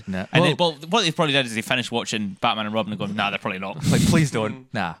never did. No. And what they probably did is they finished watching Batman and Robin and going, nah, they're probably not. Like, please don't.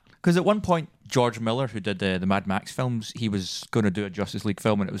 Nah. Because at one point, George Miller, who did the Mad Max films, he was going to do a Justice League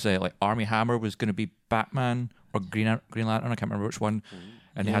film, and it was like Armie Hammer was going to be Batman or Green Lantern. I can't remember which one.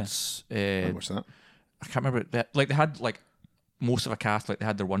 And they had What's that? I can't remember. They had like most of a cast. Like they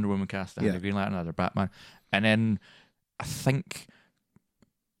had their Wonder Woman cast, they had their Green Lantern, they had their Batman, and then I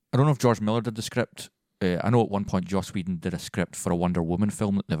don't know if George Miller did the script. I know at one point Joss Whedon did a script for a Wonder Woman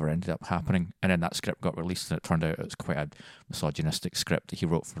film that never ended up happening, and then that script got released, and it turned out it was quite a misogynistic script that he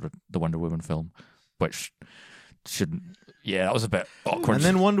wrote for the Wonder Woman film, which shouldn't. Yeah, that was a bit awkward. And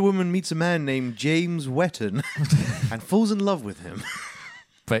then Wonder Woman meets a man named James Wetton and falls in love with him.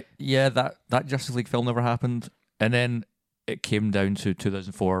 But yeah, that Justice League film never happened, and then it came down to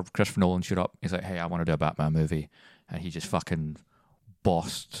 2004. Christopher Nolan showed up. He's like, "Hey, I want to do a Batman movie," and he just fucking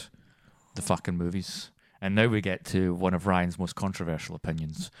bossed the fucking movies. And now we get to one of Ryan's most controversial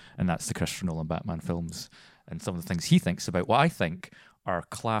opinions, and that's the Christopher Nolan Batman films and some of the things he thinks about what I think are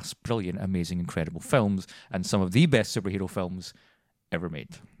class, brilliant, amazing, incredible films, and some of the best superhero films ever made.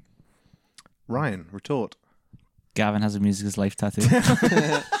 Ryan, retort. Gavin has a Music is Life tattoo.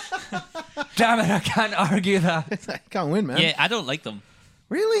 Damn it, I can't argue that. Can't win, man. Yeah, I don't like them.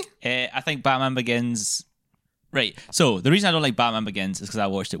 Really? I think Batman Begins... Right, so the reason I don't like Batman Begins is because I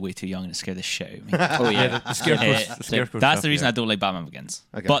watched it way too young and it scared the shit out of me. Oh yeah. The Scarecrow That's stuff, the reason yeah. I don't like Batman Begins.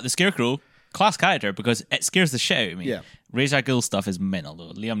 Okay. But the Scarecrow, class character because it scares the shit out of me. Yeah. Ra's al Ghul stuff is mental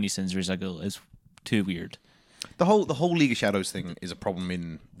though. Liam Neeson's Ra's al Ghul is too weird. The whole League of Shadows thing is a problem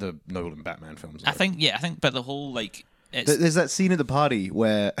in the Nolan Batman films. I think, but the whole it's There's that scene at the party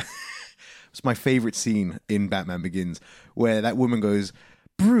where it's my favorite scene in Batman Begins, where that woman goes,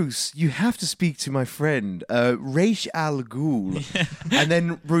 "Bruce, you have to speak to my friend, Ra's al Ghul." And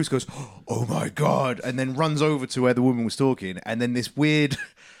then Bruce goes, "Oh my God," and then runs over to where the woman was talking, and then this weird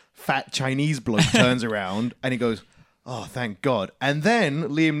fat Chinese bloke turns around and he goes, "Oh, thank God." And then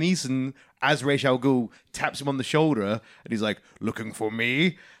Liam Neeson, as Ra's al Ghul, taps him on the shoulder and he's like, "Looking for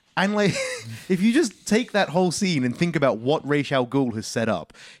me?" And like, if you just take that whole scene and think about what Ra's al Ghul has set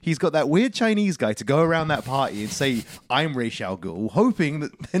up, he's got that weird Chinese guy to go around that party and say, "I'm Ra's al Ghul," hoping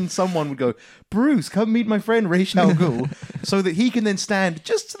that then someone would go, "Bruce, come meet my friend Ra's al Ghul," so that he can then stand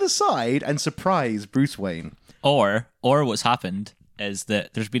just to the side and surprise Bruce Wayne. or what's happened is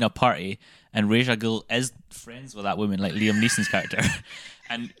that there's been a party and Ra's al Ghul is friends with that woman, like Liam Neeson's character.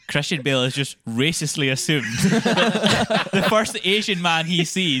 And Christian Bale has just racistly assumed that the first Asian man he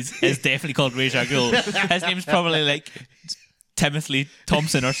sees is definitely called Ra's al Ghul. His name's probably like Timothy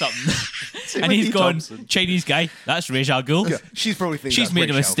Thompson or something. And he's going, Thompson. "Chinese guy, that's Ra's al Ghul." Yeah, she's probably thinking She's that's made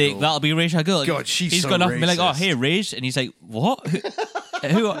a Ra's al mistake. Ghul. That'll be Ra's al Ghul. God, she's He's so gone up and be like, "Oh, racist. hey, Ra's," and he's like, "What?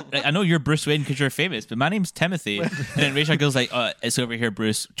 Who? Like, I know you're Bruce Wayne because you're famous, but my name's Timothy." And then Ra's al Ghul's like, "It's over here,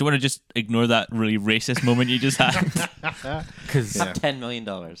 Bruce. Do you want to just ignore that really racist moment you just had?" Because $10 million.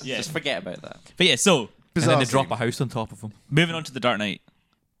 Yeah. Just forget about that. But yeah, so and Bizarre then they drop scene. a house on top of him. moving on to The Dark Knight,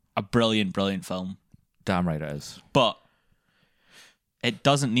 a brilliant, brilliant film, Damn right it is. but it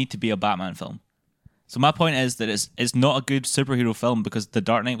doesn't need to be a Batman film. So my point is that it's not a good superhero film because The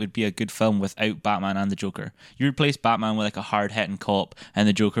Dark Knight would be a good film without Batman and the Joker. You replace Batman with like a hard-hitting cop and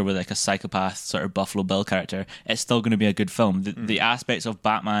the Joker with like a psychopath sort of Buffalo Bill character, it's still going to be a good film. The aspects of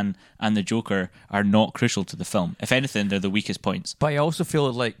Batman and the Joker are not crucial to the film. If anything, they're the weakest points. But I also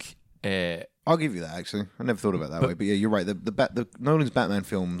feel like I'll give you that. Actually, I never thought about it that way. But yeah, you're right. The Nolan's Batman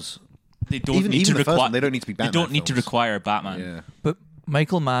films, They don't even need to the first require. one, they don't need to be Batman. They don't need to films. require Batman. Yeah. But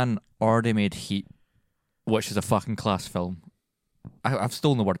Michael Mann already made Heat, which is a fucking class film. I've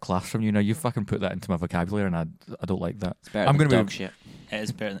stolen the word class from you now. You fucking put that into my vocabulary, and I don't like that. It's better I'm than gonna dog be, shit. It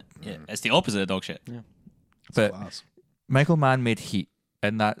is better than, yeah, it's the opposite of dog shit. but Class. Michael Mann made Heat,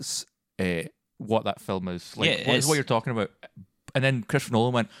 and that's what that film is. Like, Yeah, what is it's- what you're talking about. And then Christopher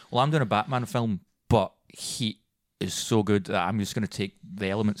Nolan went, well, I'm doing a Batman film, but Heat is so good that I'm just going to take the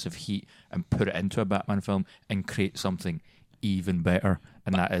elements of Heat and put it into a Batman film and create something even better.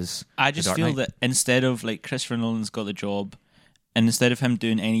 And that is I The just Dark feel Knight. that instead of like Christopher Nolan's got the job, and instead of him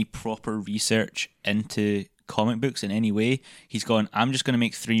doing any proper research into comic books in any way, he's gone, I'm just going to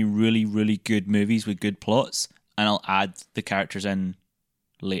make 3 really, really good movies with good plots, and I'll add the characters in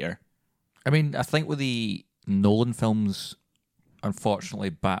later. I mean, I think with the Nolan films, unfortunately,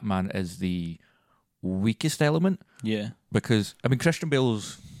 Batman is the weakest element Yeah. because, I mean, Christian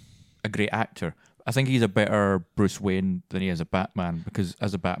Bale's a great actor. I think he's a better Bruce Wayne than he is a Batman because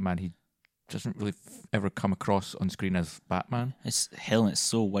as a Batman, he doesn't really ever come across on screen as Batman. It's hell and it's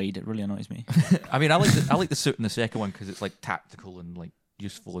so wide, it really annoys me. I mean, I like the suit in the second one because it's like tactical and like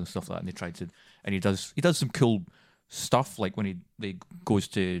useful and stuff like that. And they tried to, and he does some cool stuff like when he goes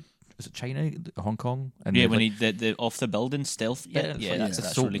to, is it China, Hong Kong? And Yeah, there's, when like, he the off the building stealth bit. it's Yeah, like- that's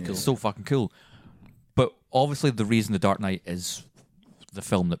it's so, really cool. It's so fucking cool. But obviously, the reason The Dark Knight is the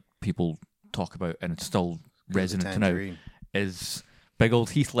film that people talk about and it's still resonant to now Tangerine. is big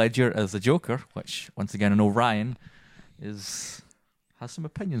old Heath Ledger as the Joker, which once again I know Ryan has some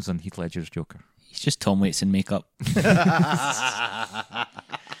opinions on Heath Ledger's Joker. He's just Tom Waits in makeup. I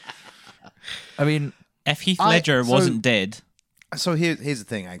mean, If Heath Ledger so- wasn't dead, So here's the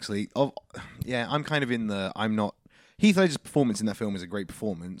thing, actually. I'm kind of in the. I'm not. Heath Ledger's performance in that film is a great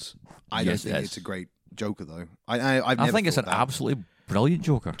performance. I Yes, don't it think is. it's a great Joker, though. I've I never think it's an thought that. absolutely brilliant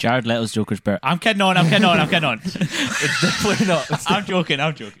Joker. Jared Leto's Joker's better. I'm kidding on. It's definitely not. I'm joking.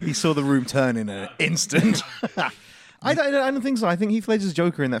 He saw the room turn in an instant. I don't think so. I think Heath Ledger's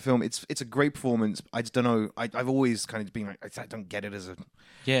Joker in that film. It's a great performance. I just don't know. I've always kind of been like, I don't get it as a.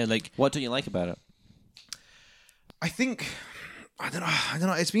 Yeah, like What don't you like about it? I think. I don't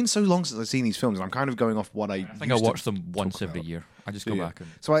know. It's been so long since I've seen these films. And I'm kind of going off what I think I watch them once every year. I just go Yeah. back and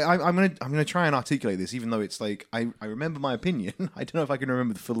So I'm gonna try and articulate this, even though it's like I remember my opinion. I don't know if I can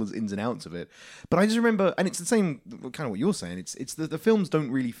remember the full ins and outs of it, but I just remember, and it's the same kind of what you're saying. It's the films don't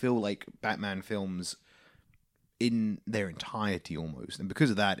really feel like Batman films in their entirety almost, and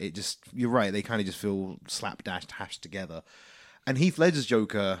because of that, it just, you're right. They kind of just feel slapdash hashed together. And Heath Ledger's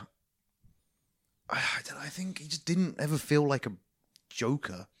Joker, I think he just didn't ever feel like a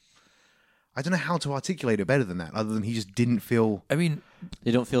Joker. I don't know how to articulate it better than that, other than he just didn't feel. I mean,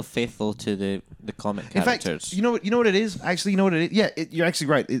 They don't feel faithful to the comic In fact, characters. you know what it is. Actually, you know what it is. Yeah, you're actually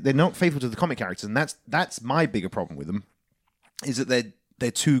right. They're not faithful to the comic characters, and that's my bigger problem with them. Is that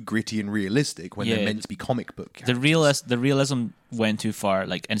they're too gritty and realistic when Yeah, they're meant to be comic book characters. the realism went too far.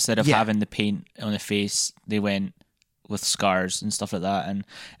 Like instead of Yeah. having the paint on the face, they went with scars and stuff like that, and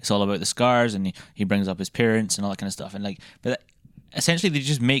it's all about the scars. And he brings up his parents and all that kind of stuff. And like, but essentially, they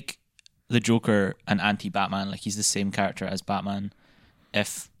just make the Joker an anti-Batman. Like he's the same character as Batman.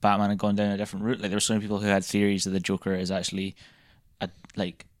 If Batman had gone down a different route, like there were so many people who had theories that the Joker is actually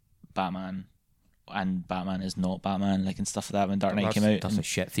like Batman, and Batman is not Batman, like and stuff like that when Dark Knight came out. That's And- a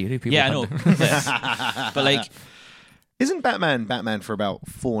shit theory. People yeah, I have. know. But like, Isn't Batman for about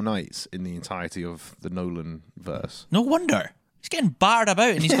 4 nights in the entirety of the Nolan verse? no wonder he's getting barred about,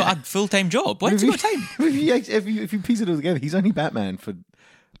 and he's got a full-time job. When's he got time? If you piece it all together, he's only Batman for.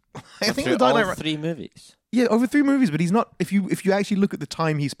 I think Through the Dark all Knight. 3 movies. Yeah, over 3 movies, but he's not. If you actually look at the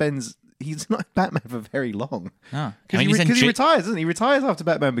time he spends, he's not Batman for very long. No, Because he retires, doesn't he? He retires after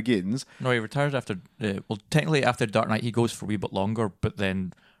Batman Begins. No, he retires after. Well, technically after Dark Knight, he goes for a wee bit longer, but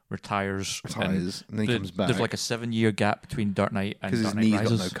then retires. And then he comes back. There's like a 7-year gap between Dark Knight and Because his Dark Knight knee's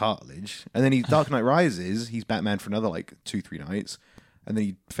Rises. got no cartilage. And then Dark Knight Rises, he's Batman for another 2-3 nights. And then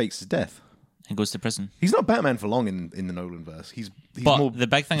he fakes his death. and goes to prison. He's not Batman for long in the Nolan verse. He's But more. the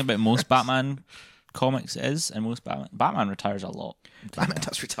big thing about most Batman comics is, and most Batman retires a lot. Batman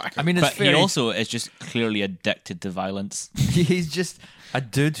does retire. I mean, it's But fair. he also is just clearly addicted to violence. he's just a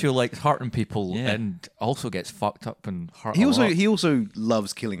dude who likes hurting people Yeah. and also gets fucked up and hurt. he a also lot. he also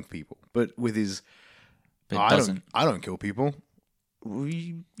loves killing people, but with his. But "Oh, doesn't. I don't kill people. Well,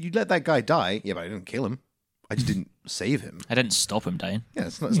 you let that guy die. Yeah, but I didn't kill him. I just didn't save him. I didn't stop him dying. Yeah,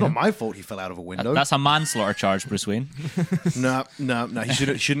 it's not my fault he fell out of a window. That's a manslaughter charge, Bruce Wayne. No. He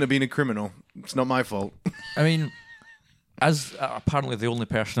shouldn't have been a criminal. It's not my fault. I mean, as apparently the only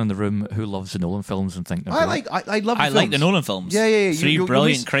person in the room who loves the Nolan films and think they're I great. love. The I like the films. Nolan films. Yeah. 3 You're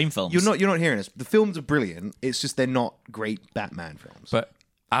brilliant crime films. You're not hearing us. The films are brilliant. It's just they're not great Batman films. But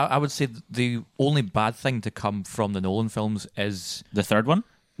I would say the only bad thing to come from the Nolan films is The third one?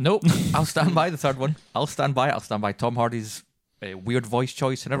 nope. I'll stand by the third one. I'll stand by it. I'll stand by Tom Hardy's weird voice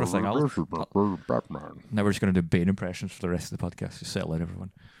choice and everything. Now we're just going to do Bane impressions for the rest of the podcast. Just settle in,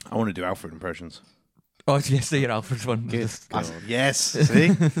 everyone. I want to do Alfred impressions. Oh, yes, your Alfred's one. Yes.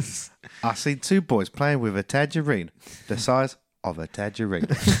 See, I see 2 boys playing with a tangerine, the size of a tangerine.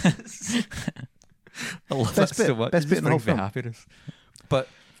 I love Best that bit- so much. best It bit just in the whole brings me film. happiness. But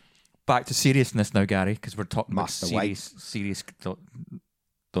back to seriousness now, Gary, because we're talking about Master White. serious.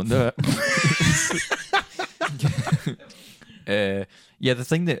 Don't do it. Yeah, the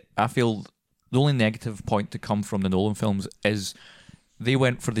thing that I feel the only negative point to come from the Nolan films is they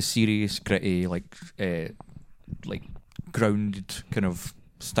went for the serious, gritty, like grounded kind of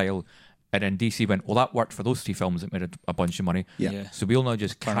style. And then DC went, well, that worked for those 3 films that made a bunch of money. Yeah. So we'll now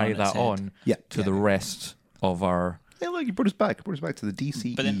just Turn carry on its that head. on Yeah. to the rest of our... Hey, look, you brought us back. You brought us back to the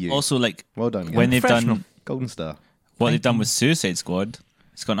DCEU. But then also, like, well done. when they've Professional. done Golden Star. what they've done with Suicide Squad,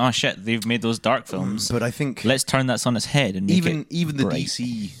 it's gone, oh shit, they've made those dark films. But I think Let's turn that on its head and make even the bright.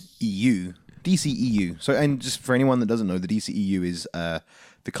 DCEU. So, and just for anyone that doesn't know, the DCEU is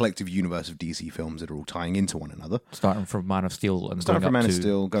the collective universe of DC films that are all tying into one another. Starting from Man of Steel and Starting going from up Man of to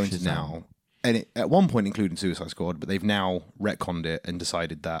Steel, going to Shazam. now, and at one point including Suicide Squad, but they've now retconned it and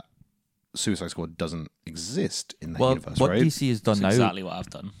decided that Suicide Squad doesn't exist in that Well, universe, what right? DC has done That's now, exactly what I've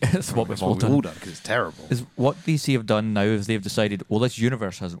done. it's what we've That's all what we've all done, done because it's terrible. is what DC have done now is they've decided, well, this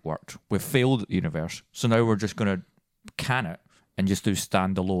universe hasn't worked. We've failed at the universe. So now we're just going to can it and just do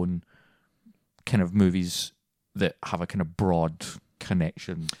standalone kind of movies that have a kind of broad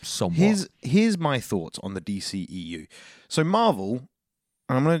connection somewhat. Here's my thoughts on the DCEU. So Marvel,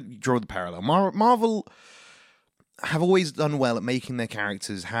 and I'm going to draw the parallel. Marvel have always done well at making their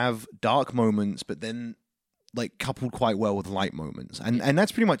characters have dark moments, but then like coupled quite well with light moments, and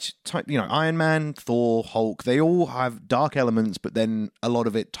that's pretty much Iron Man, Thor, Hulk. They all have dark elements, but then a lot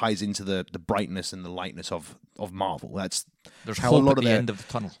of it ties into the brightness and the lightness of Marvel. That's There's how hope a lot at of the their end of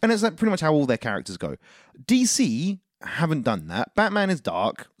the tunnel. and it's like pretty much how all their characters go. DC haven't done that. Batman is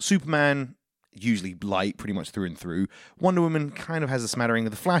dark. Superman usually light, pretty much through and through. Wonder Woman kind of has a smattering.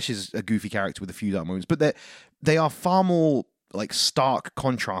 The Flash is a goofy character with a few dark moments, but they are far more like stark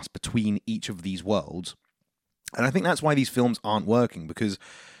contrast between each of these worlds. And I think that's why these films aren't working, because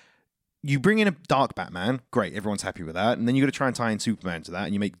you bring in a dark Batman, great, everyone's happy with that, and then you got to try and tie in Superman to that,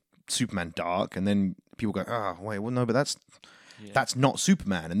 and you make Superman dark, and then people go, oh, wait, well, no, but that's not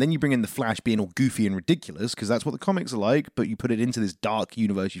Superman. And then you bring in the Flash being all goofy and ridiculous, because that's what the comics are like, but you put it into this dark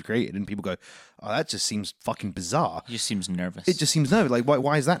universe you've created, and people go, oh, that just seems fucking bizarre. It just seems nervous. It just seems nervous. Like,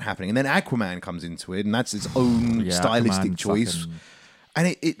 why is that happening? And then Aquaman comes into it, and that's its own Yeah, stylistic Aquaman choice. fucking-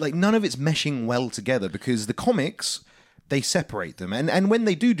 And it like none of it's meshing well together, because the comics, they separate them. And when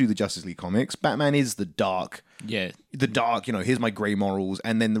they do the Justice League comics, Batman is the dark, yeah. here's my grey morals,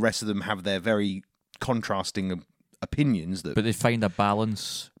 and then the rest of them have their very contrasting opinions that But they find a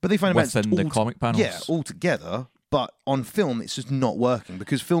balance they find within the comic panels. Yeah, all together. But on film, it's just not working,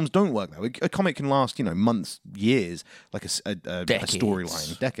 because films don't work that way. A comic can last, months, years, like a Decades.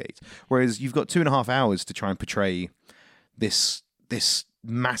 storyline, decades. Whereas you've got 2.5 hours to try and portray this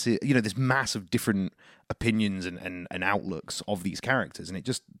massive, this mass of different opinions and outlooks of these characters, and it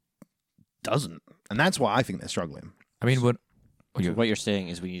just doesn't. And that's why I think they're struggling. I mean, So what you're saying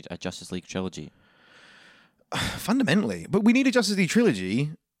is we need a Justice League trilogy. Fundamentally. But we need a Justice League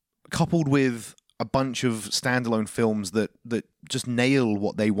trilogy coupled with a bunch of standalone films that just nail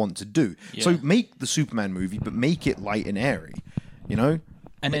what they want to do. Yeah. So make the Superman movie, but make it light and airy,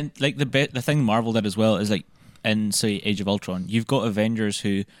 And then, like, the thing Marvel did as well is, like, in, say, Age of Ultron, you've got Avengers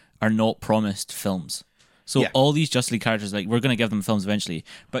who are not promised films. So Yeah. all these Justice League characters, like, we're going to give them films eventually.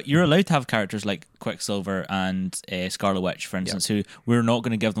 But you're allowed to have characters like Quicksilver and Scarlet Witch, for instance, who we're not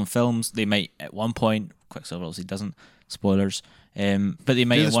going to give them films. They might, at one point, Quicksilver obviously doesn't, spoilers, but they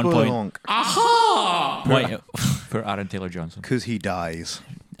might at one point... Wait, for Aaron Taylor Johnson. Because he dies.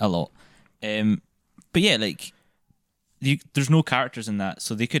 a lot. But yeah, like, there's no characters in that,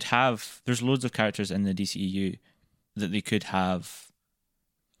 so they could have. There's loads of characters in the DCEU that they could have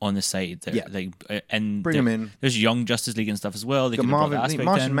on the side. Yeah. And Bring him in. There's Young Justice League and stuff as well. They Got could have brought that Marvin, aspect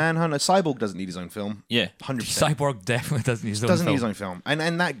Martian in. Manhunter. Cyborg doesn't need his own film. Yeah. 100%. Cyborg definitely doesn't need his own Doesn't need film. his own film,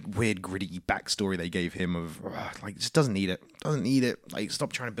 and that weird gritty backstory they gave him of like just doesn't need it. Doesn't need it. Like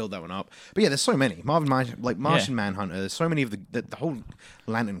stop trying to build that one up. But yeah, there's so many Martian Manhunter. There's so many of the whole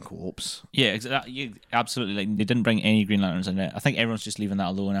Lantern Corps. Yeah, absolutely. Like they didn't bring any Green Lanterns in it. I think everyone's just leaving that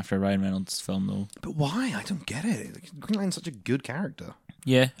alone after Ryan Reynolds' film, though. But why? I don't get it. Like, Green Lantern's such a good character.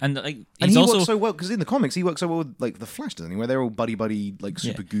 Yeah, and like And he's he also works so well because in the comics he works so well with like the Flash, doesn't he? Where they're all buddy, like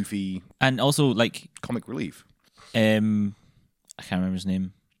super goofy and also like comic relief. I can't remember his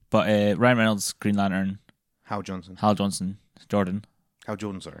name, but Ryan Reynolds' Green Lantern, Hal Johnson, Jordan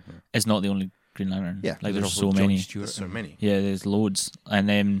sorry, yeah. is not the only Green Lantern. Yeah, like there's also so John many. Stewart There's so many. Yeah, there's loads, and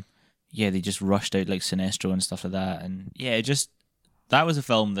they just rushed out like Sinestro and stuff like that, and yeah, that was a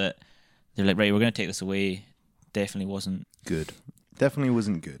film that they're like, right, we're going to take this away. Definitely wasn't Good. Definitely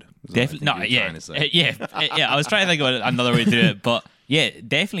wasn't good. Definitely no. Yeah, yeah. I was trying to think of another way to do it, but yeah,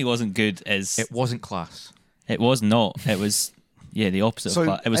 definitely wasn't good. It wasn't class. It was not. It was the opposite. So, of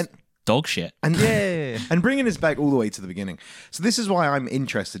class. It was dog shit. And Yeah. and bringing us back all the way to the beginning. So this is why I'm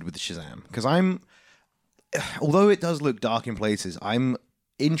interested with Shazam, because although it does look dark in places, I'm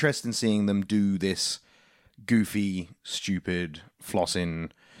interested in seeing them do this goofy, stupid,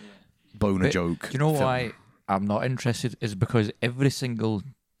 flossing, boner But joke. Do you know film. why I'm not interested? Is because every single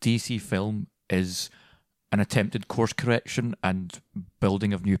DC film is an attempted course correction and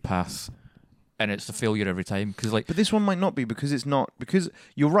building of new paths, and it's a failure every time. Because But this one might not be because it's not. Because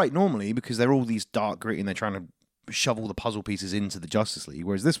you're right, normally, because they're all these dark, gritty, and they're trying to shovel the puzzle pieces into the Justice League.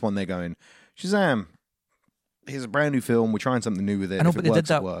 Whereas this one, they're going, Shazam, here's a brand new film. We're trying something new with it. I know, If but it they works, did it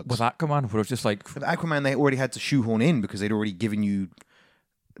that works. with Aquaman, where it was just like, With Aquaman, they already had to shoehorn in because they'd already given you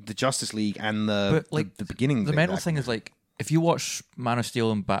the Justice League and the But, like, the beginning. the bit mental back. thing is like, if you watch Man of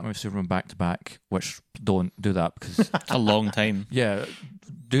Steel and Batman v Superman back to back, which don't do that because It's a long time. yeah,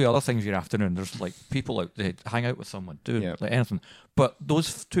 do other things your afternoon. There's like people out there, hang out with someone, do Yeah. like anything. But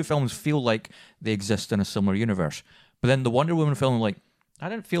those two films feel like they exist in a similar universe. But then the Wonder Woman film, like, I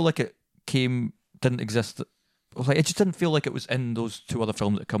didn't feel like it didn't exist. Like, it just didn't feel like it was in those two other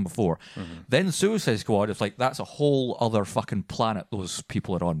films that come before. Then Suicide Squad, it's like that's a whole other fucking planet those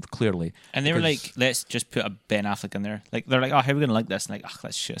people are on, clearly. And they were Because- like, let's just put a Ben Affleck in there. Like they're like, oh, how are we gonna like this? And like, oh,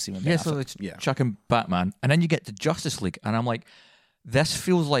 let's shit see Ben Yeah, Affleck. so it's Yeah. chucking Batman, and then you get to Justice League, and I'm like, this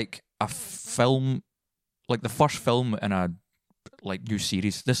feels like a film, like the first film in a like new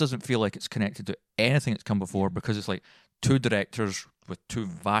series. This doesn't feel like it's connected to anything that's come before because it's like two directors with two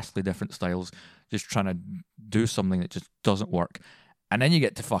vastly different styles just trying to do something that just doesn't work. And then you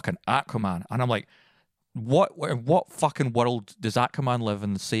get to fucking Aquaman, and I'm like, what fucking world does Aquaman live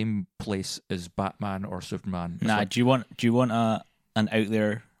in the same place as Batman or Superman? It's Nah, like, do you want an out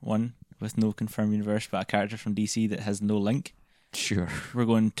there one with no confirmed universe, but a character from DC that has no link? sure. We're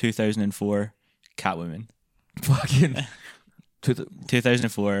going 2004 Catwoman. Fucking to the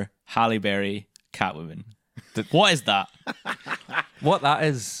 2004 Halle Berry Catwoman. What is that? what that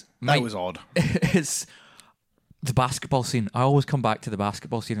is. that Mike, was odd. it's the basketball scene. I always come back to the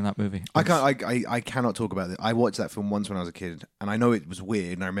basketball scene in that movie. I can't. I cannot talk about it. I watched that film once when I was a kid, and I know it was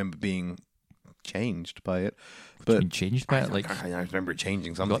weird, and I remember being changed by it. But Been changed by it. Like, I remember it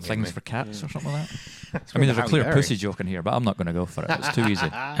changing you something. got in things me. for cats or something like that. I mean, there's a Halle clear Berry. pussy joke in here, but I'm not going to go for it. It's too easy.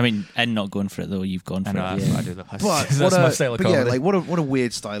 I mean, and not going for it though. You've gone for I know it. that's what I do. That's, But that's what my a, style of but yeah, comedy. like what a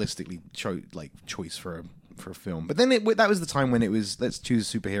weird stylistically choice for a film. But then that was the time when it was let's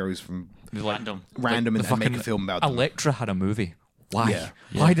choose superheroes from Random. random the and make a fucking film about them. Elektra had a movie. Why? Yeah.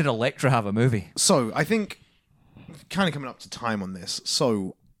 Why did Elektra have a movie? So I think kind of coming up to time on this.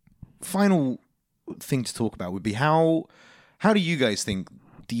 So final thing to talk about would be how do you guys think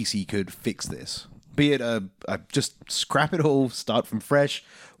DC could fix this? Be it a just scrap it all, start from fresh,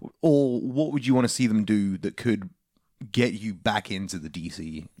 or what would you want to see them do that could get you back into the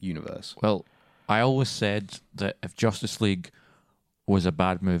DC universe? Well, I always said that if Justice League was a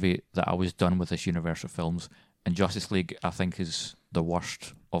bad movie, that I was done with this universe of films. And Justice League, I think, is the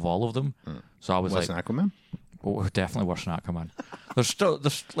worst of all of them. So I was Worse like, than Aquaman? oh, definitely worse than Aquaman.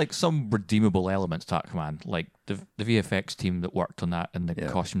 There's like some redeemable elements to Aquaman, like the VFX team that worked on that and the Yeah.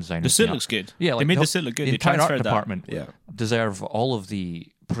 costume design. The suit looks good. Yeah, like they made the suit look good. The They entire art transferred that. department Yeah. deserve all of the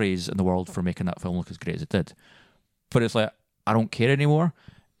praise in the world for making that film look as great as it did. But it's like, I don't care anymore.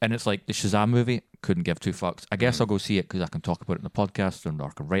 And it's like the Shazam movie, couldn't give two fucks. I guess I'll go see it because I can talk about it in the podcast or I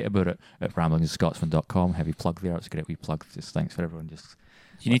can write about it at ramblingscotsman.com. Heavy plug there. It's a great wee plug. Just thanks for everyone. Just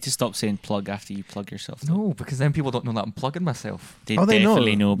You need to stop saying plug after you plug yourself. though. no, because then people don't know that I'm plugging myself. They Oh, they know.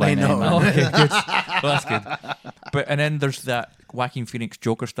 definitely know by They now, know. man. Okay, good. Well, that's good. But and then there's that Joaquin Phoenix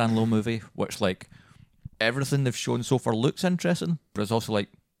Joker standalone movie, which like everything they've shown so far looks interesting, but it's also like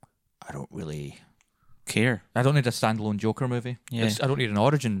I don't really care. I don't need a standalone Joker movie. Yeah. I don't need an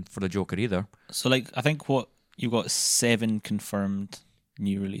origin for the Joker either. So like I think what you've got 7 confirmed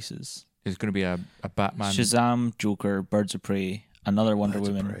new releases. It's going to be a Batman. Shazam, Joker, Birds of Prey, another Wonder Birds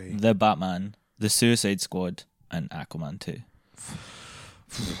of Woman, Prey. The Batman, The Suicide Squad, and Aquaman 2.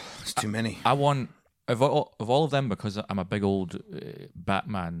 It's too many. I want of all of them, because I'm a big old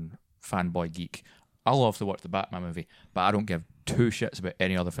Batman fanboy geek. I love to watch the Batman movie, but I don't give two shits about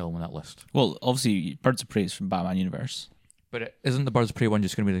any other film on that list. Well, obviously, Birds of Prey is from Batman Universe. But isn't the Birds of Prey one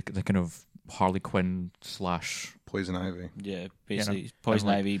just going to be the kind of Harley Quinn / Poison Ivy. Yeah, basically, You know, Poison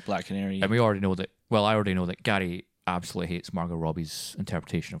and like- Ivy, Black Canary. And we already know that. Well, I already know that Gary absolutely hates Margot Robbie's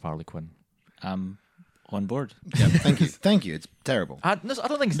interpretation of Harley Quinn. I'm on board. Yeah, thank you. It's terrible. I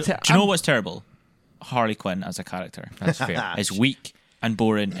don't think it's. Do you know what's terrible? Harley Quinn as a character. That's fair. It's weak and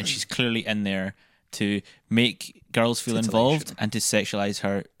boring, and she's clearly in there to make girls feel involved and to sexualize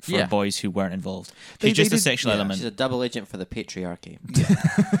her for Yeah. boys who weren't involved. They She's just a did- sexual yeah. element. She's a double agent for the patriarchy.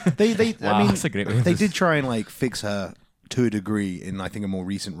 Wow, I mean, that's a great way of they this. did try and like fix her to a degree in I think a more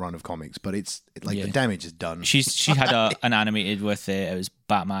recent run of comics, but Yeah. the damage is done. She had an animated with it was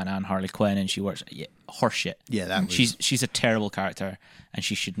Batman and Harley Quinn, and she works horseshit. Yeah, that was- she's a terrible character, and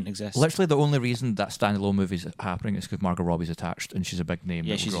she shouldn't exist. Literally, the only reason that standalone movie's happening is because Margot Robbie's attached, and she's a big name. Yeah,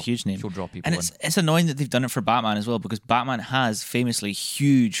 that will she's a draw- huge name. She'll draw people And in. it's annoying that they've done it for Batman as well, because Batman has famously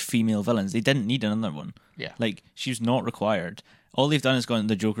huge female villains. They didn't need another one. Yeah. Like, she's not required. All they've done is gone,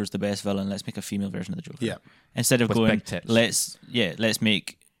 the Joker's the best villain, let's make a female version of the Joker. Yeah. Instead of With going, big tits. let's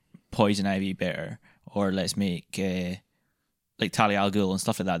make Poison Ivy better, or let's make like Talia al Ghul and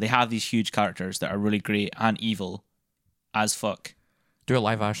stuff like that. They have these huge characters that are really great and evil as fuck. Do a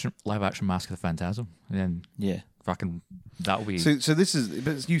live action Mask of the Phantasm, and then Yeah. fucking that'll be. So this is,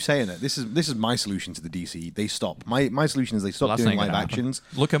 but you saying it. This is my solution to the DC. They stop. My solution is they Well, stop that's doing not live gonna happen. actions.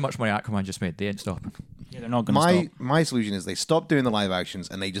 Look how much money Aquaman just made. They ain't stopping. Yeah, they're not going to stop. My solution is they stop doing the live actions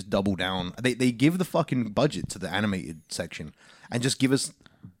and they just double down. They give the fucking budget to the animated section and just give us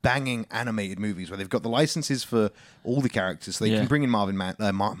banging animated movies where they've got the licenses for all the characters, so they Yeah. can bring in Martian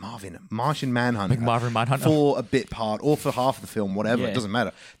Manhunter, Big Marvin Manhunter. for a bit part or for half of the film, whatever. Yeah. It doesn't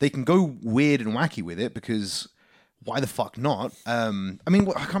matter. They can go weird and wacky with it because why the fuck not? I mean,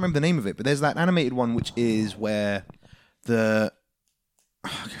 I can't remember the name of it, but there's that animated one which is where the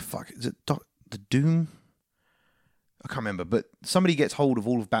is it the Doom? I can't remember, but somebody gets hold of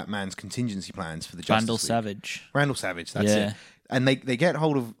all of Batman's contingency plans for the Justice Randall League. Savage. Randall Savage, that's Yeah. it. And they get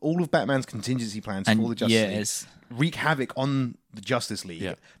hold of all of Batman's contingency plans And for the Justice yeah, League, it's wreak havoc on the Justice League.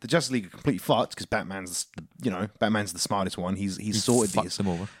 Yeah. The Justice League are completely fucked because Batman's the smartest one. He's sorted fucked these. them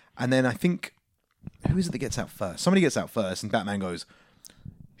over. And then I think who is it that gets out first? Somebody gets out first, and Batman goes,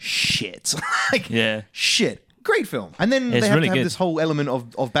 "Shit!" like, Yeah. shit. Great film. And then It's they have really to have good. this whole element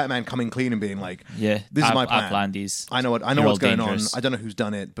of Batman coming clean and being like, yeah. this is my I plan. planned these. I know You're what's all going dangerous. on. I don't know who's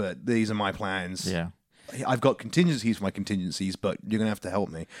done it, but these are my plans. Yeah. I've got contingencies for my contingencies, but you're gonna have to help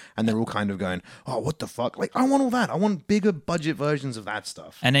me." And they're all kind of going, "Oh, what the fuck? Like, I want all that. I want bigger budget versions of that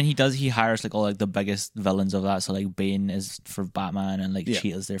stuff." And then he hires like all like the biggest villains of that. So like Bane is for Batman, and like Yeah.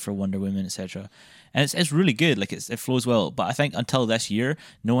 Cheetah's there for Wonder Woman, etc. And it's really good. Like it flows well. But I think until this year,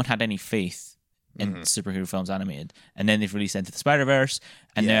 no one had any faith in superhero films animated. And then they've released Into the Spider-Verse,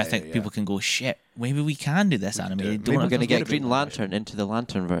 and now I Yeah, think yeah. people can go, shit, maybe we can do this animated. Maybe Don't we're have We're going to to- get Green Lantern into the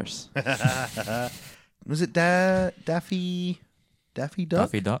Lanternverse. Was it Daffy Duck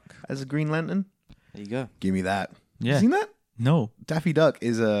Daffy Duck. as a Green Lantern? There you go. Give me that. Yeah. You seen that? No. Daffy Duck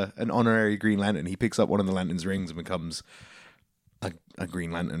is an honorary Green Lantern. He picks up one of the Lantern's rings and becomes a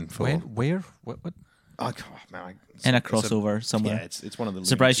Green Lantern for. Where? What? Oh, man, In a it's crossover somewhere. Yeah, it's one of the.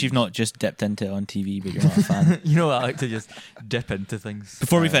 Surprised you've not just dipped into it on TV, but you're not a fan. You know, I like to just dip into things.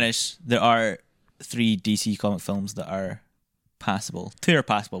 Before we finish, there are 3 DC comic films that are passable. 2 are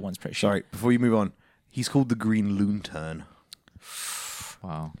passable, one's pretty sure. Sorry, before you move on, he's called the Green Lantern.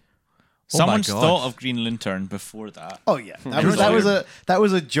 Wow. Someone's God. thought of Green Lantern before that. Oh yeah, that know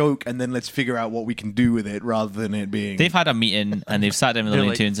was a joke, and then let's figure out what we can do with it rather than it being. They've had a meeting and they've sat down with the They're Looney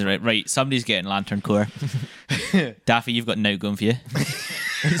like- Tunes and right, somebody's getting Lantern Corps. Daffy, you've got an out going for you.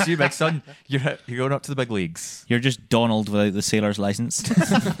 It's you, big son. You're going up to the big leagues. You're just Donald without the sailor's license.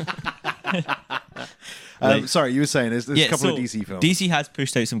 Sorry, you were saying there's a couple of DC films. DC has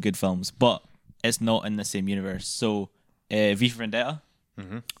pushed out some good films, but it's not in the same universe. So, V for Vendetta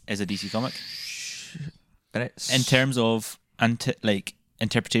is a DC comic. And it's In terms of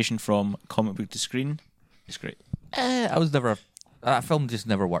interpretation from comic book to screen, it's great. I was never That film just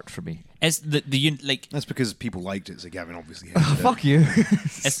never worked for me. It's like That's because people liked it, so Gavin obviously hated it. Fuck you.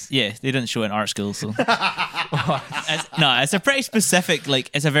 they didn't show it in art school, so it's a pretty specific, like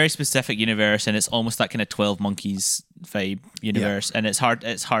it's a very specific universe, and it's almost that kind of 12 Monkeys vibe universe, and it's hard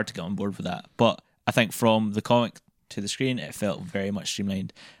to get on board with that. But I think from the comic to the screen, it felt very much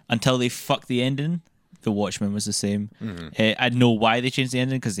streamlined until they fucked the ending. The Watchmen was the same. I know why they changed the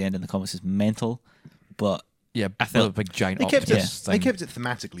ending, because the ending in the comics is mental, but Yeah, I felt a big giant They kept it. octopus They thing. kept it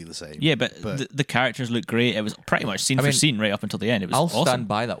thematically the same. yeah, but the characters look great. It was pretty much scene for scene right up until the end. It was I'll awesome. stand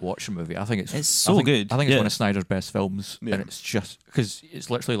by that Watchmen movie. I think It's so good. I think it's Yeah. one of Snyder's best films, Yeah. and it's just because it's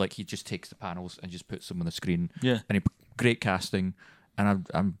literally like he just takes the panels and just puts them on the screen. Yeah. And great casting, and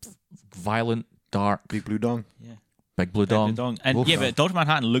I'm violent, dark, Big Blue Dong. big blue dong. And Oof. but Dr.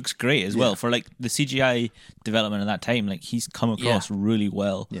 Manhattan looks great as well for like the CGI development at that time. Like he's come across really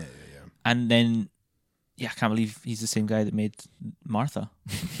well. Yeah. And then, I can't believe he's the same guy that made Martha.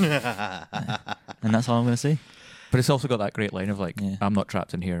 And that's all I'm going to say. But it's also got that great line of like, Yeah. "I'm not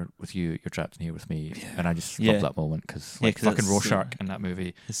trapped in here with you. You're trapped in here with me." And I just Yeah. love that moment because Yeah, like 'cause fucking it's- Rorschach in that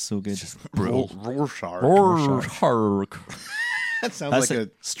movie. It's so good. It's just brutal. Rorschach. Rorschach. That sounds That's like a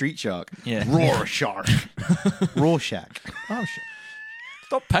street shark. Yeah. Rorschach. Rorschach. Oh shit!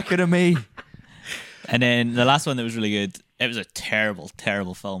 Stop picking at me. And then the last one that was really good, it was a terrible,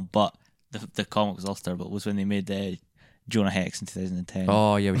 terrible film, but the comic was also terrible, was when they made Jonah Hex in 2010.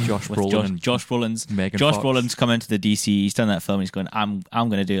 Oh yeah, with Josh With Brolin and Josh Brolin's Megan Josh Fox. Brolin's come into the DC. He's done that film. He's going, I'm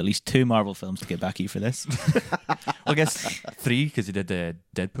going to do at least 2 Marvel films to get back at you for this. Well, I guess 3 because he did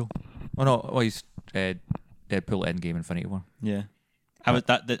Deadpool. Oh no, he's Deadpool Endgame Infinity War. Yeah, I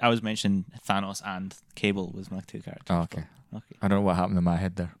was mentioning Thanos and Cable was my 2 characters. Oh, okay. Okay. I don't know what happened in my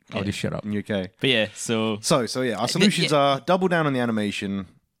head there. I'll Yeah. just shut up. Okay. But yeah, so So yeah, our solutions are double down on the animation.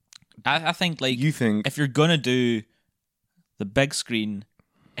 I think like You think if you're gonna do the big screen,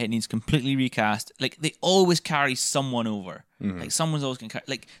 it needs completely recast. Like they always carry someone over. Like someone's always gonna carry.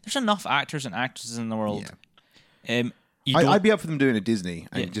 Like there's enough actors and actresses in the world. I'd be up for them doing a Disney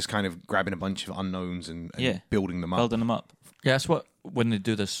and Yeah. just kind of grabbing a bunch of unknowns and Yeah. building them up. building them up. Yeah, that's what when they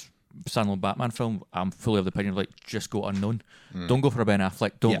do this standalone Batman film, I'm fully of the opinion of like just go unknown. Don't go for a Ben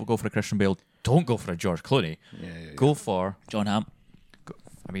Affleck. Don't Yeah. go for a Christian Bale. Don't go for a George Clooney. Go for. John Hamm,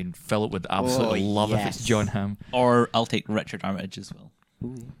 I mean, Philip would absolutely love if it's John Hamm. or I'll take Richard Armitage as well.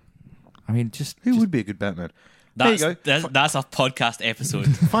 I mean, just Who would be a good Batman? That's there you go. that's a podcast episode.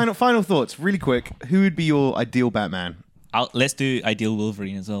 Final thoughts, really quick. Who would be your ideal Batman? Let's do ideal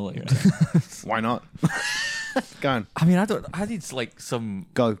Wolverine as well. Later. Why not? Go on. I mean, I need like some.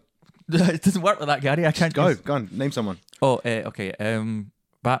 Go. It doesn't work with that, Gary. I can't Go. Go on. Name someone. Oh, okay.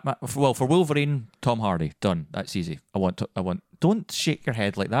 Batman. Well, for Wolverine, Tom Hardy. Done. That's easy. I want. Don't shake your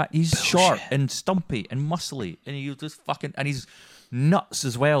head like that. He's short and stumpy and muscly, and he's just fucking. And he's nuts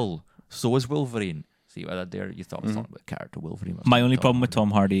as well. So is Wolverine. See what I did there? You thought I was talking about character Wolverine. My only problem with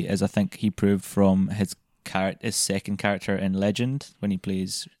Tom Hardy is I think he proved from his second character in Legend when he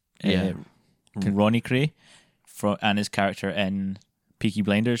plays Ronnie Cray, and his character in Peaky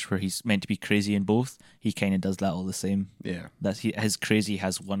Blinders, where he's meant to be crazy in both. He kind of does that all the same. Yeah. His crazy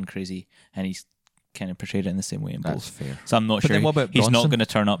has one crazy, and he's kind of portrayed it in the same way in That's both. fair. So I'm not But sure then what about he's not Bronson? going to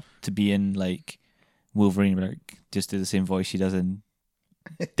turn up to be in like Wolverine, but like, just do the same voice he does in.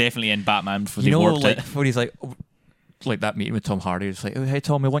 Definitely in Batman before they warped like it. when he's like that meeting with Tom Hardy. It's like, oh, hey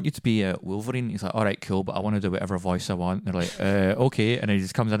Tom, I want you to be Wolverine. He's like, all right, cool, but I want to do whatever voice I want. And they're like, okay, and then he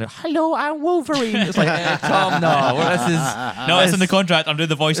just comes in. Hello, I'm Wolverine. It's like, Tom, no, this is No, it's in the contract. I'm doing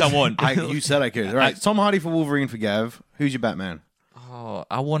the voice I want. You said I could. All right. Tom Hardy for Wolverine for Gav. Who's your Batman? Oh,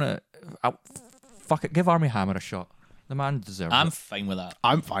 I want to. Fuck it, give Armie Hammer a shot. The man deserves I'm it. fine with that.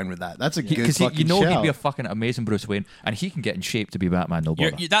 I'm fine with that. That's a good Because fucking you know shout. he'd be a fucking amazing Bruce Wayne, and he can get in shape to be Batman. No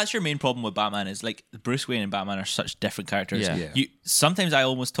bother. That's your main problem with Batman is like Bruce Wayne and Batman are such different characters. Yeah. Yeah. Sometimes I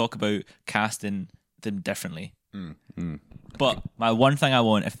almost talk about casting them differently. But my one thing I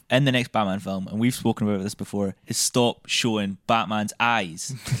want, if in the next Batman film, and we've spoken about this before, is stop showing Batman's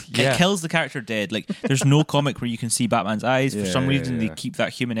eyes. Yeah. It kills the character dead. Like there's no comic where you can see Batman's eyes. For some reason, yeah. they keep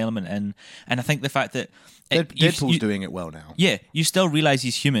that human element in, and I think the fact that Deadpool's doing it well now. yeah, you still realize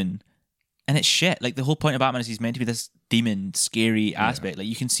he's human, and it's shit. Like the whole point of Batman is he's meant to be this demon, scary aspect. Like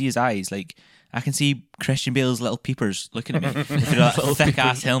you can see his eyes. Like I can see Christian Bale's little peepers looking at me through that thick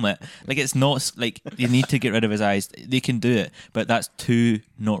ass helmet. Like it's not like you need to get rid of his eyes. They can do it, but that's too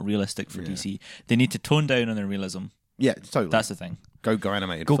not realistic for DC. They need to tone down on their realism. Yeah, totally. That's the thing. Go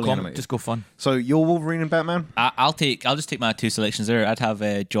animated. go fully comic, animated. just go fun. So you're Wolverine and Batman? I'll just take my 2 selections there. I'd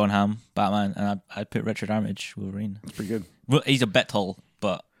have John Hamm Batman, and I'd put Richard Armitage Wolverine. That's pretty good. Well, he's a bit tall,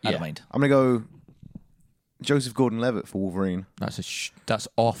 but I don't mind. I'm gonna go Joseph Gordon-Levitt for Wolverine. That's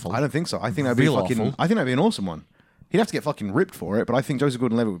awful. I don't think so. I think that'd be Real fucking. awful. I think that'd be an awesome one. He'd have to get fucking ripped for it, but I think Joseph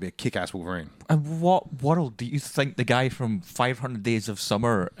Gordon-Levitt would be a kick-ass Wolverine. And what world do you think the guy from 500 Days of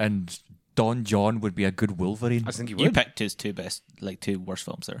Summer and Don John would be a good Wolverine? I think he You would. picked his two worst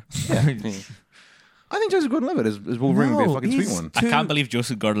films there. I think Joseph Gordon-Levitt as Wolverine would be a fucking sweet he's one. I can't believe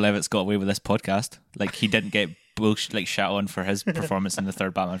Joseph Gordon-Levitt's got away with this podcast. Like, he didn't get bullshit like shat on for his performance in the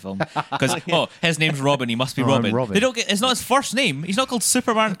third Batman film. Because his name's Robin, he must be Robin. Robin. They don't get. It's not his first name. He's not called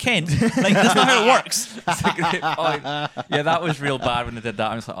Superman Kent. Like, that's not how it works. That's a great point. Yeah, that was real bad when they did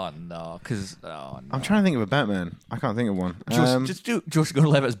that. I was like, oh no, because I'm trying to think of a Batman. I can't think of one. just do Joseph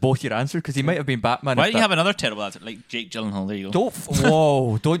Gordon-Levitt as both your answer because he might have been Batman. Why if don't you that- have another terrible actor like Jake Gyllenhaal? There you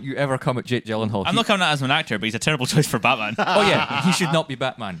go. Don't you ever come at Jake Gyllenhaal. I'm not coming at as an actor, but he's a terrible choice for Batman. Oh yeah, he should not be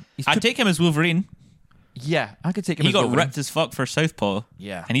Batman. I'd take him as Wolverine. Yeah, I could take him He as got Wolverine. ripped as fuck for Southpaw.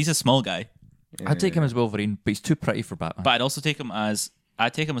 Yeah. And he's a small guy. I'd take him as Wolverine, but he's too pretty for Batman. But I'd also take him as a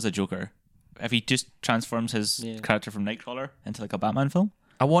Joker. If he just transforms his character from Nightcrawler into like a Batman film.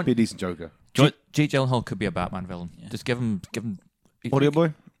 I want Be a decent Joker. Jake Gyllenhaal could be a Batman villain. Yeah. Just give him. Audio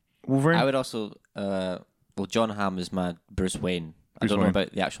boy, Wolverine. I would also. John Hamm is my Bruce Wayne. I don't know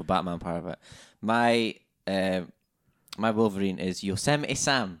about the actual Batman part of it. My Wolverine is Yosemite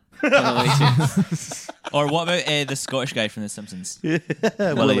Sam. Or what about the Scottish guy from The Simpsons?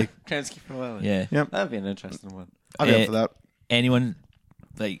 Willie. Groundskeeper Willie. Yeah. Yep. That'd be an interesting one. I'd be up for that. Anyone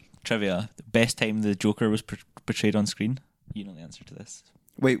like trivia? The best time the Joker was portrayed on screen? You know the answer to this.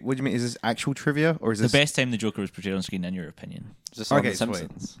 Wait, what do you mean? Is this actual trivia or is this The best time the Joker was portrayed on screen, in your opinion? Just on Okay, The sweet.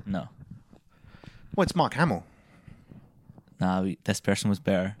 Simpsons. No. Well, it's Mark Hamill. Nah, this person was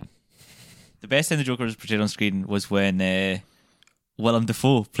better. The best time the Joker was portrayed on screen was when Willem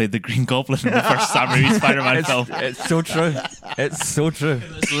Dafoe played the Green Goblin in the first Sam Raimi Spider-Man film. It's so true. It's so true.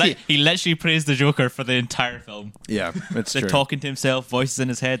 He literally praised the Joker for the entire film. Yeah, it's So true. talking to himself, voices in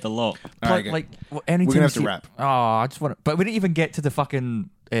his head, a lot. All right, Like anytime We're gonna have you to see- wrap. Oh, I just want. But we didn't even get to the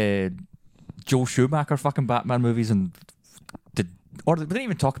fucking Joel Schumacher fucking Batman movies and we didn't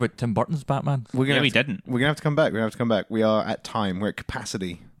even talk about Tim Burton's Batman. We're gonna Yeah, have we to- didn't. We're gonna have to come back. We are at time. We're at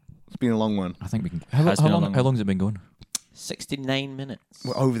capacity. It's been a long one. I think we can. Has How been a long? long How one. long's it been going? 69 minutes.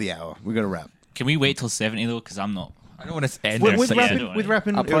 We're over the hour. We got to wrap. Can we wait till 70 though? Because I'm not. I don't want to end With- there. with so- rapping- yeah. With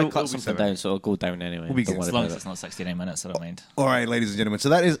rapping, I'll probably it'll cut be something 7. down, so it'll go down anyway. We'll be Don't good. worry As long about as it. it's not 69 minutes, I don't mind. All right, ladies and gentlemen. So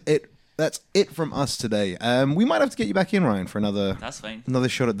that is it. That's it from us today. We might have to get you back in, Ryan, for another That's fine.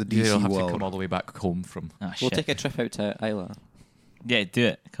 shot at the DC You'll have to world. come all the way back home from. Ah, We'll shit. take a trip out to Isla. Yeah, do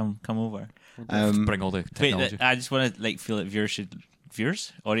it. Come over. Bring all the Wait, technology. I just want to feel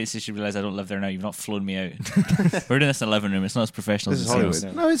that audiences should realize I don't live there now. You've not flown me out. We're doing this in a living room. It's not as professional This as is it Hollywood.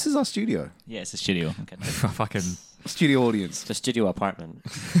 sounds. No, this is our studio. Yeah, it's a studio. Okay. fucking. Studio audience. It's a studio apartment.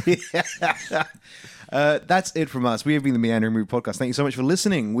 That's it from us. We have been the Meandering Movie Podcast. Thank you so much for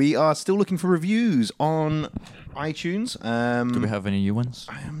listening. We are still looking for reviews on iTunes. Do we have any new ones?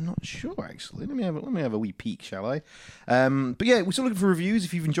 I am not sure, actually. Let me have a wee peek, shall I? But yeah, we're still looking for reviews.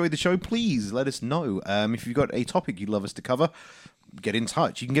 If you've enjoyed the show, please let us know. If you've got a topic you'd love us to cover, get in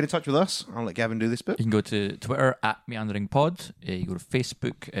touch. You can get in touch with us. I'll let Gavin do this bit. You can go to Twitter at meanderingpod. You go to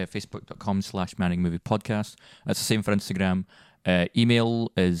Facebook, facebook.com/meanderingmoviepodcast. That's the same for Instagram. Email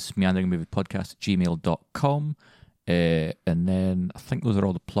is meanderingmoviepodcast@gmail.com. And then I think those are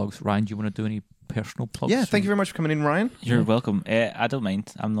all the plugs. Ryan, do you want to do any personal plugs? Yeah, thank you very much for coming in, Ryan. You're welcome. I don't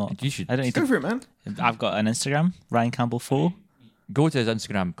mind. I'm not. You should I don't need Go to. for it, man. I've got an Instagram, Ryan Campbell Photo. go to his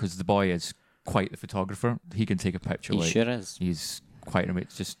Instagram because the boy is quite the photographer. He can take a picture. He like, sure is. He's quite amazing.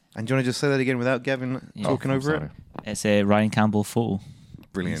 It's just And do you want to just say that again without Gavin talking I'm over sorry. it? It's Ryan Campbell Photo.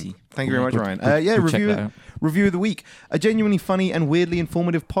 Brilliant. Easy. Thank you very much, Go- Ryan. go- Yeah, go check that out. review of the week. A genuinely funny and weirdly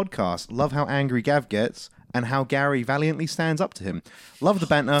informative podcast. Love how angry Gav gets and how Gary valiantly stands up to him. Love the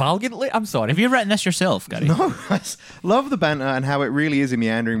banter. Valiantly? I'm sorry. Have you written this yourself, Gary? No, guys. Love the banter and how it really is a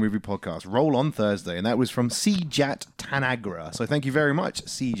Meandering Movie Podcast. Roll on Thursday. And that was from Cjat Tanagra. So thank you very much,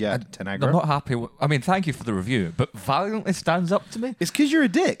 Cjat Tanagra. I'm not happy. I mean, thank you for the review, but valiantly stands up to me. It's because you're a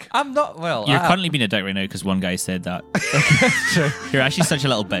dick. I'm not. Well, You're currently being a dick right now because one guy said that. You're actually such a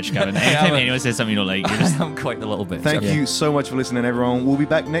little bitch, Gavin. Anytime anyone says something you don't like, you're just I'm quite a little bit. Thank you so much for listening, everyone. We'll be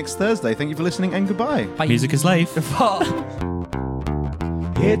back next Thursday. Thank you for listening and goodbye. music is life.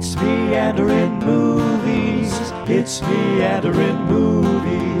 It's meandering movies. It's meandering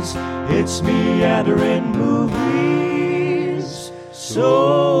movies. It's meandering movies.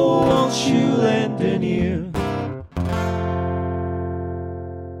 So long